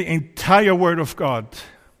preach the entire Word of God,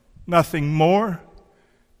 nothing more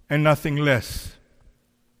and nothing less.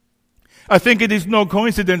 I think it is no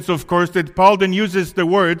coincidence, of course, that Paul then uses the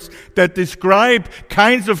words that describe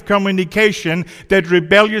kinds of communication that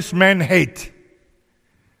rebellious men hate.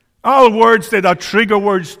 All words that are trigger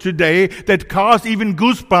words today that cause even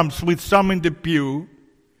goosebumps with some in the pew.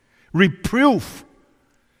 Reproof,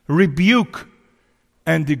 rebuke,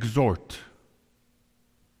 and exhort.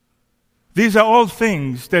 These are all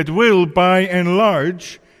things that will, by and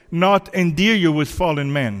large, not endear you with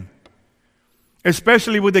fallen men.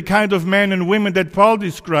 Especially with the kind of men and women that Paul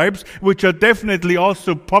describes, which are definitely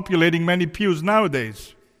also populating many pews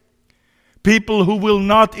nowadays. People who will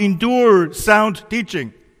not endure sound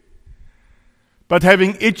teaching, but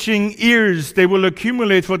having itching ears, they will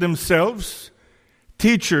accumulate for themselves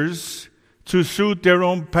teachers to suit their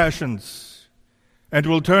own passions, and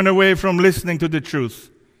will turn away from listening to the truth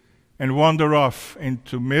and wander off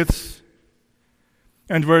into myths.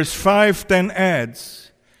 And verse 5 then adds,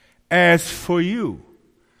 as for you,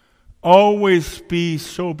 always be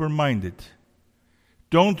sober-minded.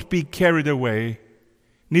 Don't be carried away,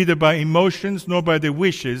 neither by emotions nor by the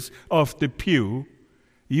wishes of the pew.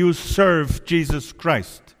 You serve Jesus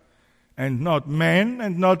Christ, and not man,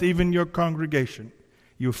 and not even your congregation.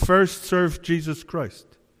 You first serve Jesus Christ.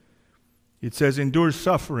 It says, endure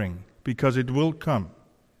suffering, because it will come.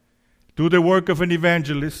 Do the work of an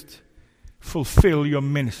evangelist. Fulfill your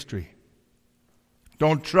ministry.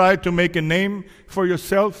 Don't try to make a name for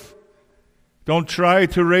yourself. Don't try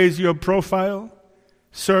to raise your profile.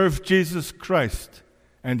 Serve Jesus Christ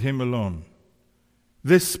and Him alone.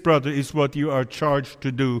 This, brother, is what you are charged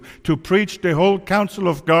to do, to preach the whole counsel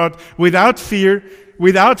of God without fear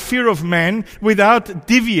of man, without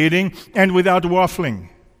deviating, and without waffling.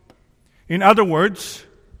 In other words,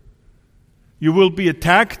 you will be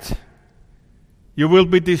attacked, you will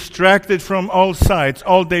be distracted from all sides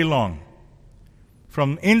all day long,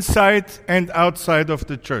 from inside and outside of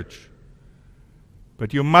the church.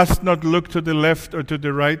 But you must not look to the left or to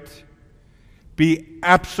the right. Be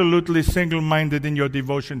absolutely single-minded in your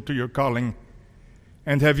devotion to your calling,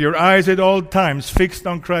 and have your eyes at all times fixed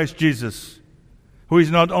on Christ Jesus, who is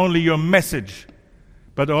not only your message,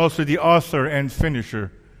 but also the author and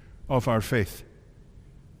finisher of our faith.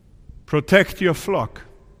 Protect your flock,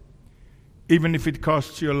 even if it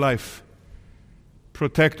costs your life.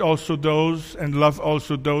 Protect also those and love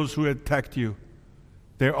also those who attacked you.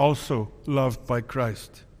 They're also loved by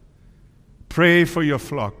Christ. Pray for your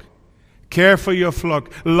flock. Care for your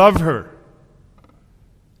flock. Love her.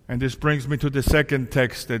 And this brings me to the second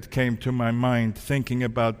text that came to my mind thinking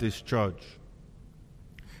about this charge.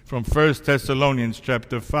 From 1 Thessalonians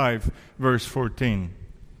chapter 5, verse 14.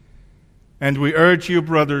 And we urge you,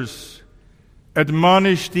 brothers,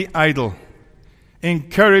 admonish the idle,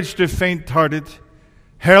 encourage the faint-hearted,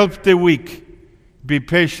 help the weak, be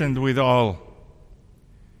patient with all.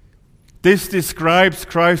 This describes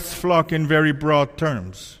Christ's flock in very broad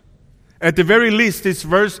terms. At the very least, this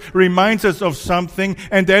verse reminds us of something,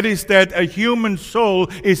 and that is that a human soul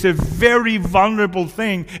is a very vulnerable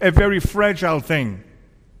thing, a very fragile thing.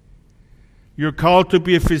 You're called to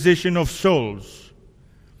be a physician of souls,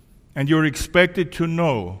 and you're expected to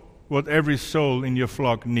know what every soul in your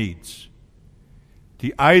flock needs.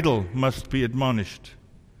 The idle must be admonished.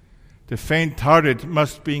 The faint-hearted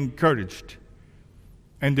must be encouraged,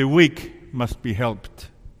 and the weak must be helped.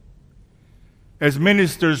 As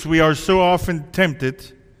ministers, we are so often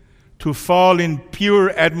tempted to fall in pure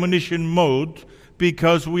admonition mode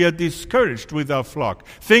because we are discouraged with our flock.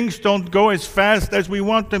 Things don't go as fast as we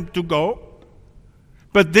want them to go.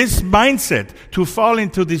 But this mindset, to fall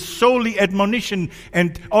into this solely admonition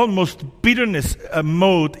and almost bitterness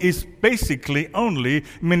mode, is basically only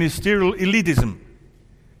ministerial elitism,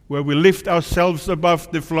 where we lift ourselves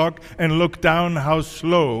above the flock and look down how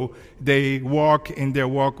slow they walk in their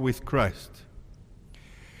walk with Christ.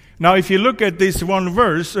 Now, if you look at this one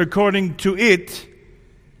verse, according to it,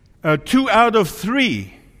 2 out of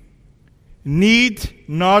 3 need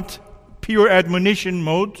not pure admonition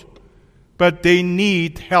mode, but they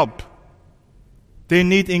need help. They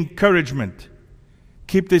need encouragement.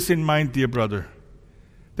 Keep this in mind, dear brother,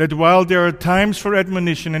 that while there are times for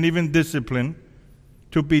admonition and even discipline,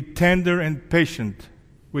 to be tender and patient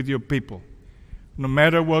with your people, no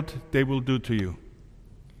matter what they will do to you.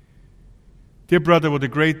 Dear brother, what a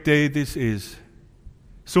great day this is.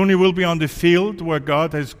 Soon you will be on the field where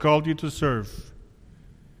God has called you to serve.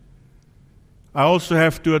 I also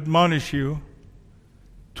have to admonish you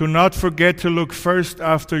to not forget to look first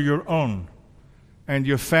after your own and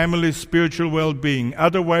your family's spiritual well-being.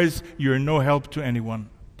 Otherwise, you're no help to anyone.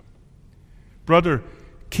 Brother,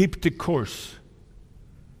 keep the course,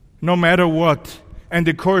 no matter what. And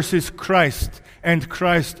the course is Christ and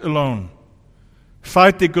Christ alone.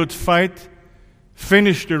 Fight the good fight.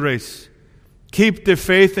 Finish the race. Keep the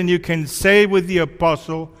faith, and you can say with the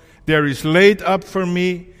apostle, "There is laid up for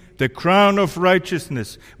me the crown of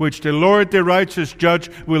righteousness, which the Lord, the righteous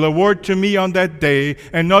judge, will award to me on that day,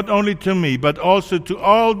 and not only to me, but also to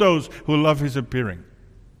all those who love his appearing."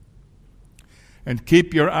 And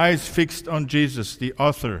keep your eyes fixed on Jesus, the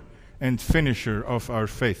author and finisher of our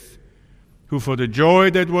faith, who for the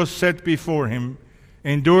joy that was set before him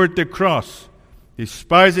endured the cross,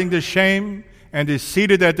 despising the shame, and is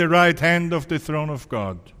seated at the right hand of the throne of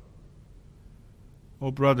God. Oh,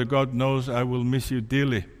 brother, God knows I will miss you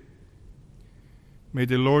dearly. May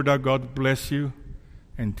the Lord our God bless you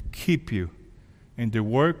and keep you in the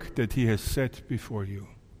work that he has set before you.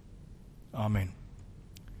 Amen.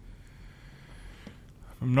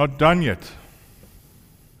 I'm not done yet.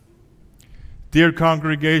 Dear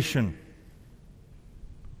congregation,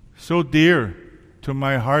 so dear to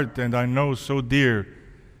my heart, and I know so dear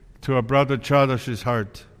to our brother Cagdas'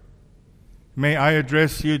 heart, may I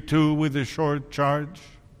address you too with a short charge?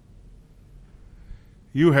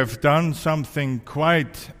 You have done something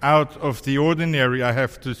quite out of the ordinary, I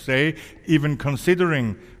have to say, even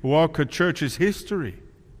considering Walker Church's history.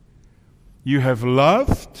 You have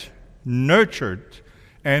loved, nurtured,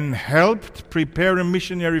 and helped prepare a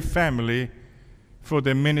missionary family for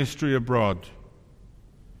their ministry abroad.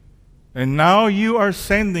 And now you are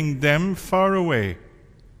sending them far away,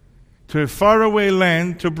 to a faraway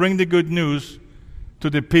land, to bring the good news to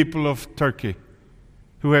the people of Turkey,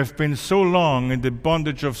 who have been so long in the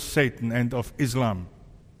bondage of Satan and of Islam.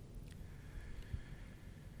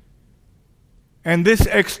 And this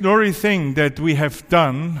extraordinary thing that we have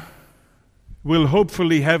done will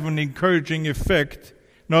hopefully have an encouraging effect,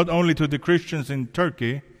 not only to the Christians in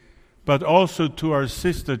Turkey, but also to our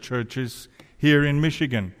sister churches here in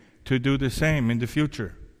Michigan, to do the same in the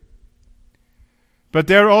future. But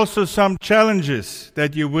there are also some challenges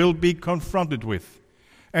that you will be confronted with.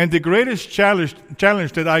 And the greatest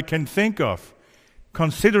challenge that I can think of,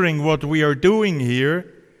 considering what we are doing here,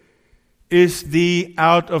 is the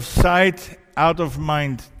out of sight, out of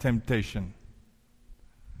mind temptation.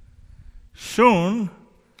 Soon,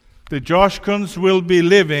 the Coşkuns will be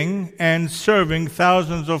living and serving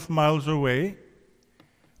thousands of miles away,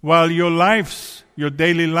 while your lives, your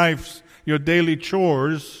daily lives, your daily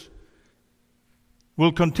chores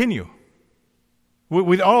will continue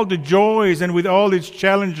with all the joys and with all its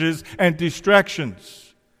challenges and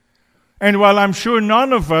distractions. And while I'm sure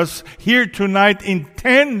none of us here tonight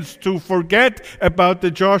intends to forget about the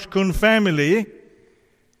Coşkun family,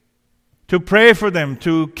 to pray for them,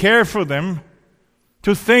 to care for them,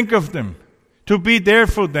 to think of them, to be there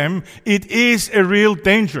for them, it is a real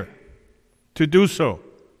danger to do so.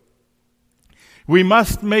 We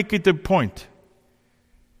must make it a point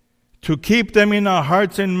to keep them in our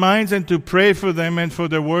hearts and minds and to pray for them and for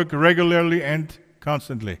their work regularly and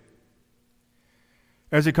constantly.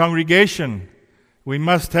 As a congregation, we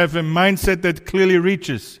must have a mindset that clearly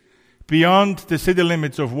reaches beyond the city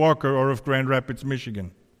limits of Walker or of Grand Rapids,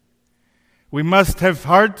 Michigan. We must have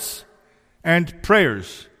hearts and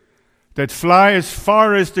prayers that fly as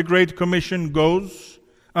far as the Great Commission goes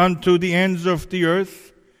unto the ends of the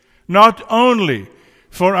earth, not only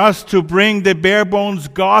for us to bring the bare bones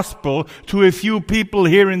gospel to a few people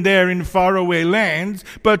here and there in faraway lands,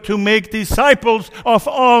 but to make disciples of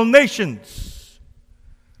all nations,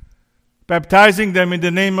 baptizing them in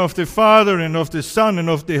the name of the Father and of the Son and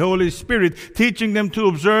of the Holy Spirit, teaching them to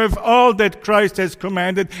observe all that Christ has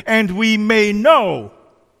commanded, and we may know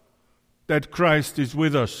that Christ is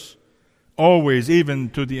with us always, even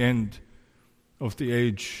to the end of the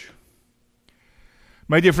age.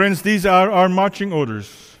 My dear friends, these are our marching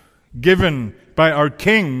orders given by our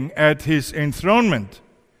King at his enthronement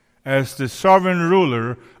as the sovereign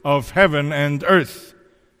ruler of heaven and earth.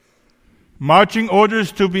 Marching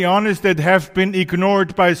orders, to be honest, that have been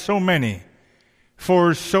ignored by so many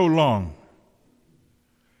for so long.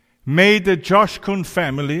 May the Coşkun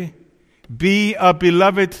family be a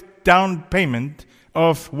beloved down payment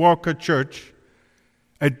of Walker Church,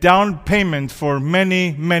 a down payment for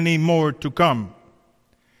many, many more to come.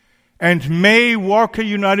 And may Walker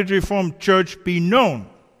United Reformed Church be known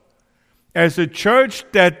as a church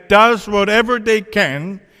that does whatever they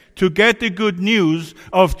can to get the good news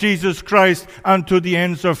of Jesus Christ unto the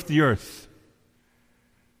ends of the earth.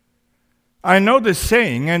 I know the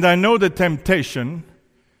saying and I know the temptation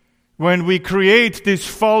when we create this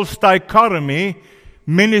false dichotomy,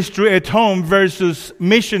 ministry at home versus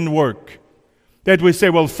mission work, that we say,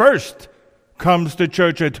 well, first comes the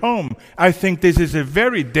church at home. I think this is a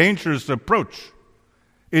very dangerous approach.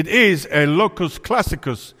 It is a locus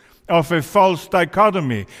classicus of a false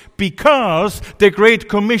dichotomy, because the Great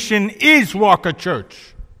Commission is Walker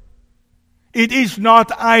Church. It is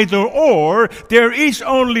not either or. There is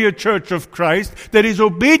only a church of Christ that is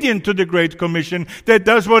obedient to the Great Commission, that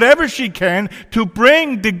does whatever she can to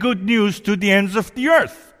bring the good news to the ends of the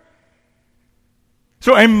earth.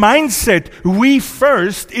 So a mindset, we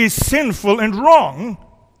first, is sinful and wrong,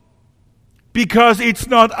 because it's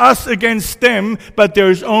not us against them, but there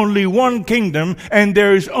is only one kingdom, and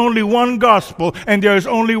there is only one gospel, and there is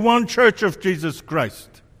only one church of Jesus Christ.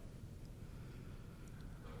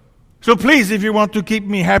 So please, if you want to keep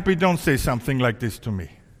me happy, don't say something like this to me.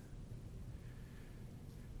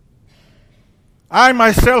 I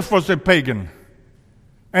myself was a pagan.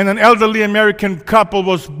 And an elderly American couple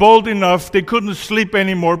was bold enough, they couldn't sleep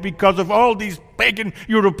anymore because of all these pagan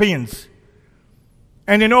Europeans.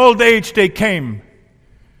 And in old age they came,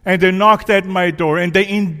 and they knocked at my door, and they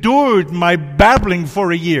endured my babbling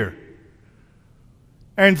for a year.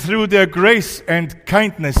 And through their grace and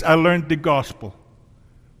kindness, I learned the gospel.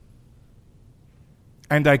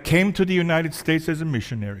 And I came to the United States as a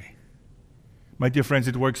missionary. My dear friends,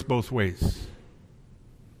 it works both ways.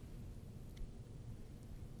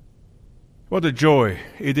 What a joy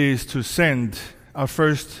it is to send our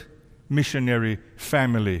first missionary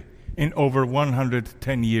family in over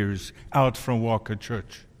 110 years out from Walker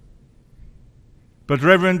Church. But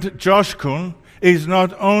Reverend Coşkun is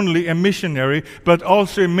not only a missionary, but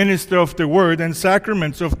also a minister of the Word and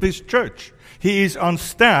sacraments of this church. He is on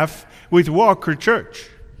staff with Walker Church.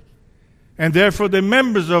 And therefore the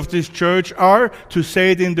members of this church are, to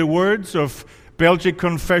say it in the words of Belgic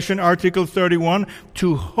Confession, Article 31,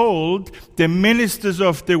 to hold the ministers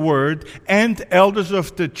of the Word and elders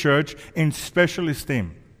of the church in special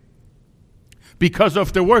esteem because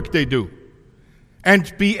of the work they do,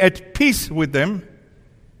 and be at peace with them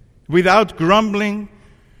without grumbling,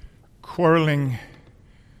 quarreling,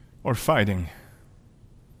 or fighting.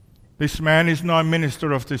 This man is now a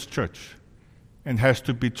minister of this church and has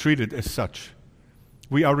to be treated as such.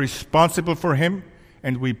 We are responsible for him,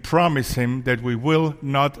 and we promise him that we will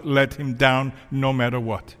not let him down no matter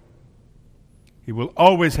what. He will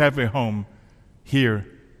always have a home here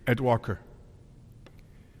at Walker.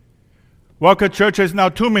 Walker Church has now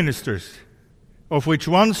 2 ministers, of which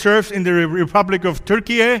one serves in the Republic of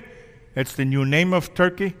Turkey. That's the new name of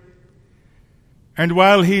Turkey. And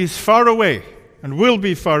while he is far away, and will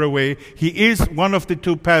be far away, he is one of the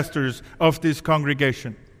 2 pastors of this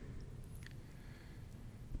congregation.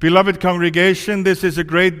 Beloved congregation, this is a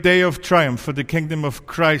great day of triumph for the kingdom of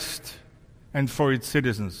Christ and for its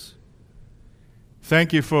citizens.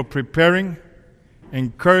 Thank you for preparing,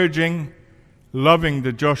 encouraging, loving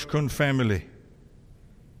the Coşkun family.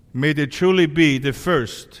 May they truly be the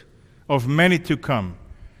first of many to come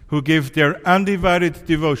who give their undivided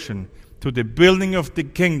devotion to the building of the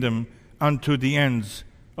kingdom unto the ends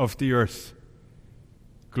of the earth.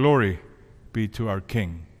 Glory be to our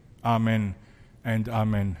King. Amen and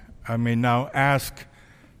amen. I may now ask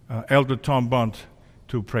Elder Tom Bond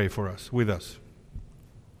to pray for us, with us.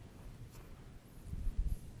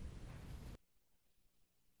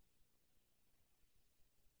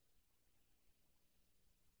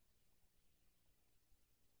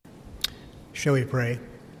 Shall we pray?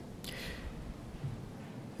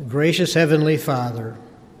 Gracious Heavenly Father,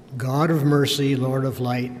 God of mercy, Lord of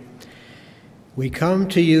light, we come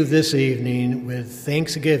to you this evening with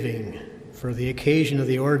thanksgiving for the occasion of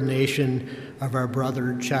the ordination of our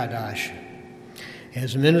brother Cagdas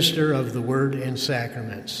as minister of the Word and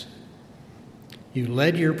Sacraments. You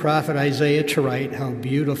led your prophet Isaiah to write, "How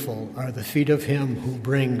beautiful are the feet of him who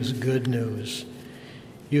brings good news."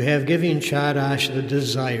 You have given Cagdas the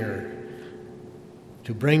desire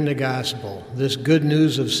to bring the gospel, this good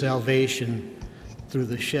news of salvation through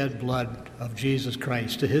the shed blood of Jesus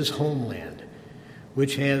Christ, to his homeland,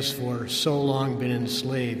 which has for so long been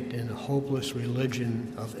enslaved in the hopeless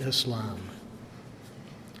religion of Islam.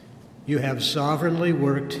 You have sovereignly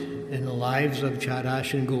worked in the lives of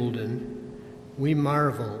Cagdas and Gulden. We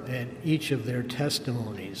marvel at each of their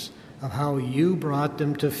testimonies of how you brought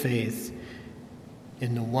them to faith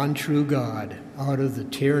in the one true God out of the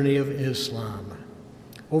tyranny of Islam.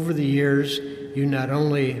 Over the years, you not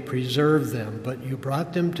only preserved them, but you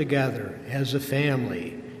brought them together as a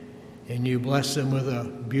family, and you blessed them with a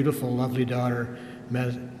beautiful, lovely daughter,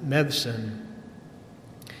 Mevsen.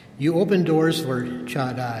 You opened doors for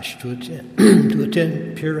Cagdas to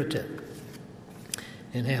attend Puritan,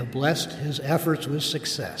 and have blessed his efforts with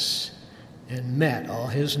success and met all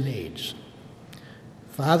his needs.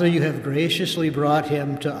 Father, you have graciously brought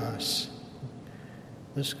him to us.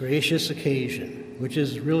 This gracious occasion, which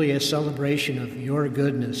is really a celebration of your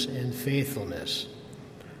goodness and faithfulness.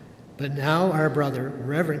 But now our brother,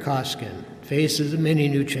 Reverend Coşkun, faces many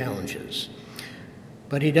new challenges.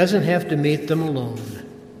 But he doesn't have to meet them alone.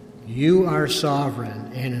 You are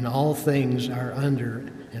sovereign, and all things are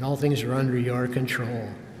under your control.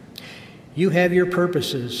 You have your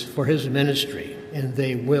purposes for his ministry, and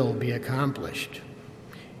they will be accomplished.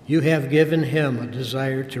 You have given him a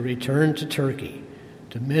desire to return to Turkey,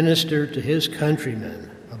 to minister to his countrymen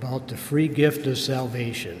about the free gift of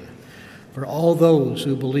salvation for all those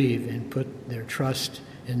who believe and put their trust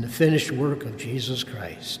in the finished work of Jesus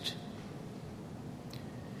Christ.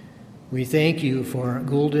 We thank you for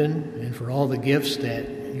Gulden and for all the gifts that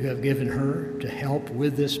you have given her to help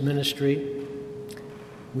with this ministry.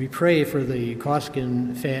 We pray for the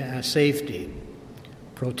Coşkun safety.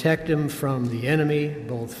 Protect him from the enemy,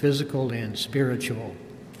 both physical and spiritual.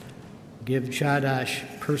 Give Cagdas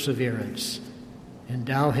perseverance.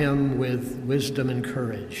 Endow him with wisdom and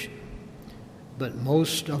courage. But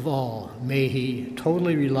most of all, may he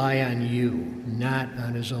totally rely on you, not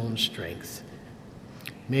on his own strength.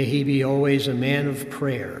 May he be always a man of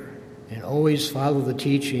prayer and always follow the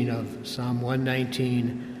teaching of Psalm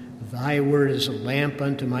 119, "Thy word is a lamp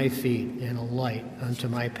unto my feet and a light unto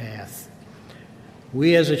my path."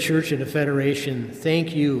 We as a church and a federation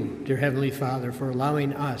thank you, dear Heavenly Father, for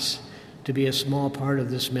allowing us to be a small part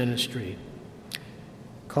of this ministry.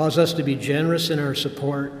 Cause us to be generous in our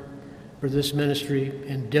support for this ministry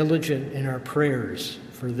and diligent in our prayers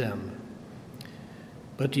for them.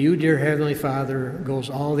 But to you, dear Heavenly Father,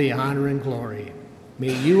 goes all the honor and glory.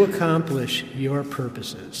 May you accomplish your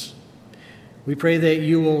purposes. We pray that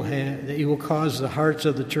you will cause the hearts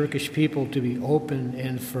of the Turkish people to be open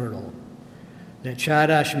and fertile, that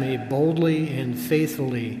Cagdas may boldly and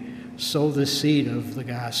faithfully sow the seed of the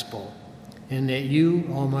gospel, and that you,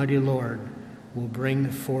 Almighty Lord, will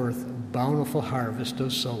bring forth a bountiful harvest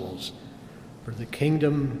of souls for the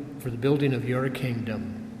kingdom, for the building of your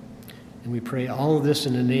kingdom. And we pray all of this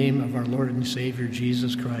in the name of our Lord and Savior,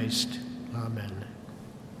 Jesus Christ. Amen.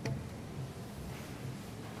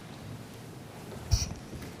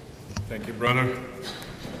 Thank you, brother.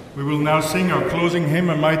 We will now sing our closing hymn,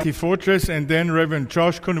 A Mighty Fortress, and then Reverend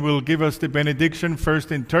Coşkun will give us the benediction,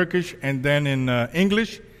 first in Turkish and then in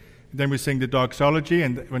English. Then we sing the doxology,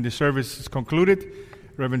 and when the service is concluded,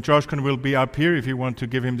 Reverend Coşkun will be up here if you want to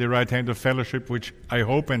give him the right hand of fellowship, which I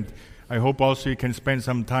hope, and I hope also you can spend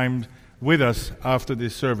some time with us after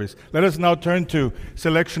this service. Let us now turn to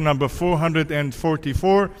selection number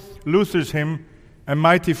 444, Luther's hymn, A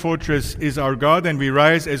Mighty Fortress is Our God, and we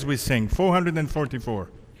rise as we sing. 444.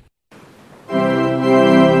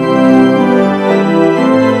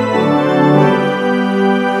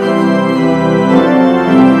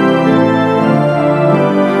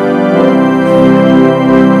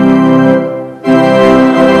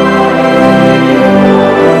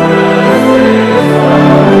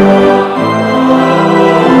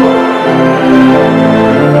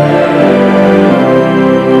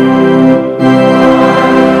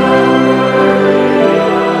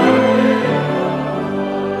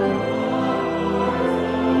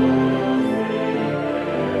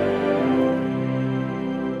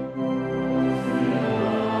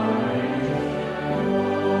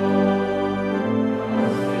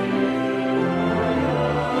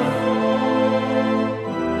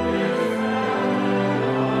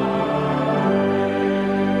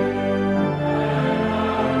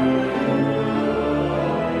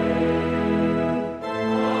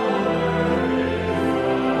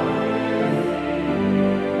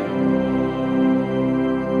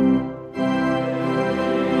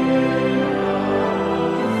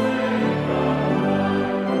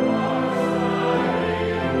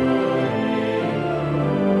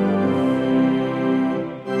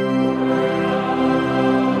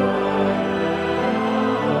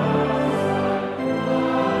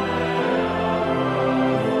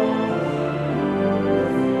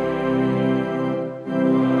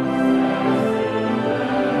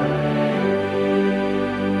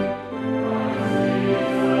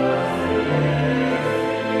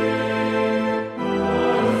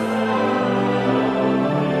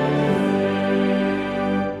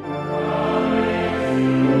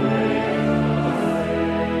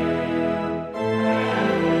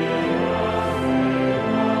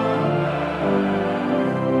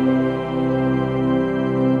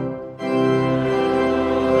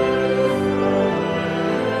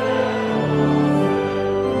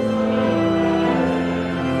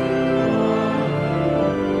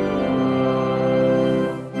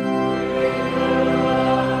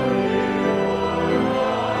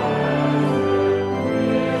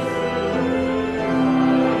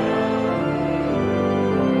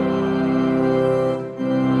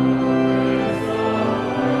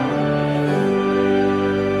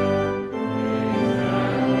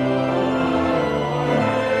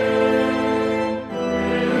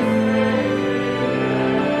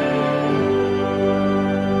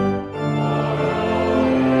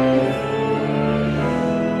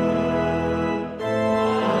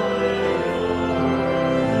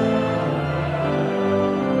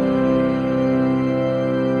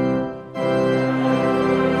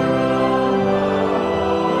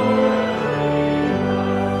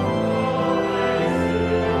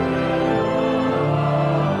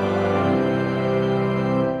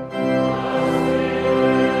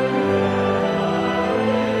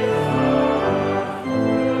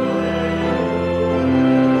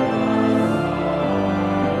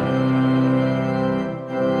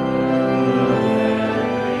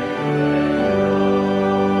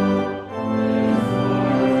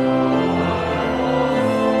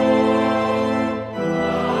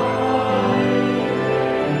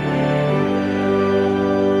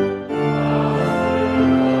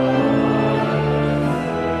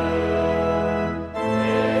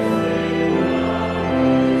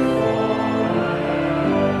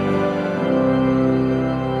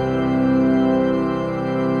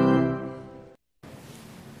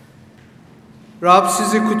 Rab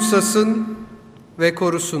sizi kutsasın ve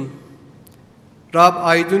korusun. Rab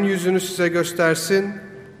aydın yüzünü size göstersin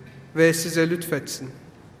ve size lütfetsin.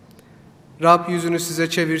 Rab yüzünü size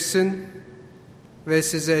çevirsin ve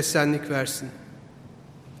size esenlik versin.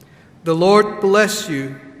 The Lord bless you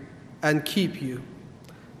and keep you.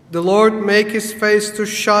 The Lord make his face to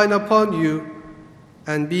shine upon you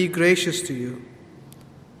and be gracious to you.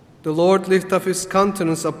 The Lord lift up his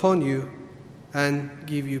countenance upon you and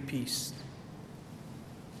give you peace.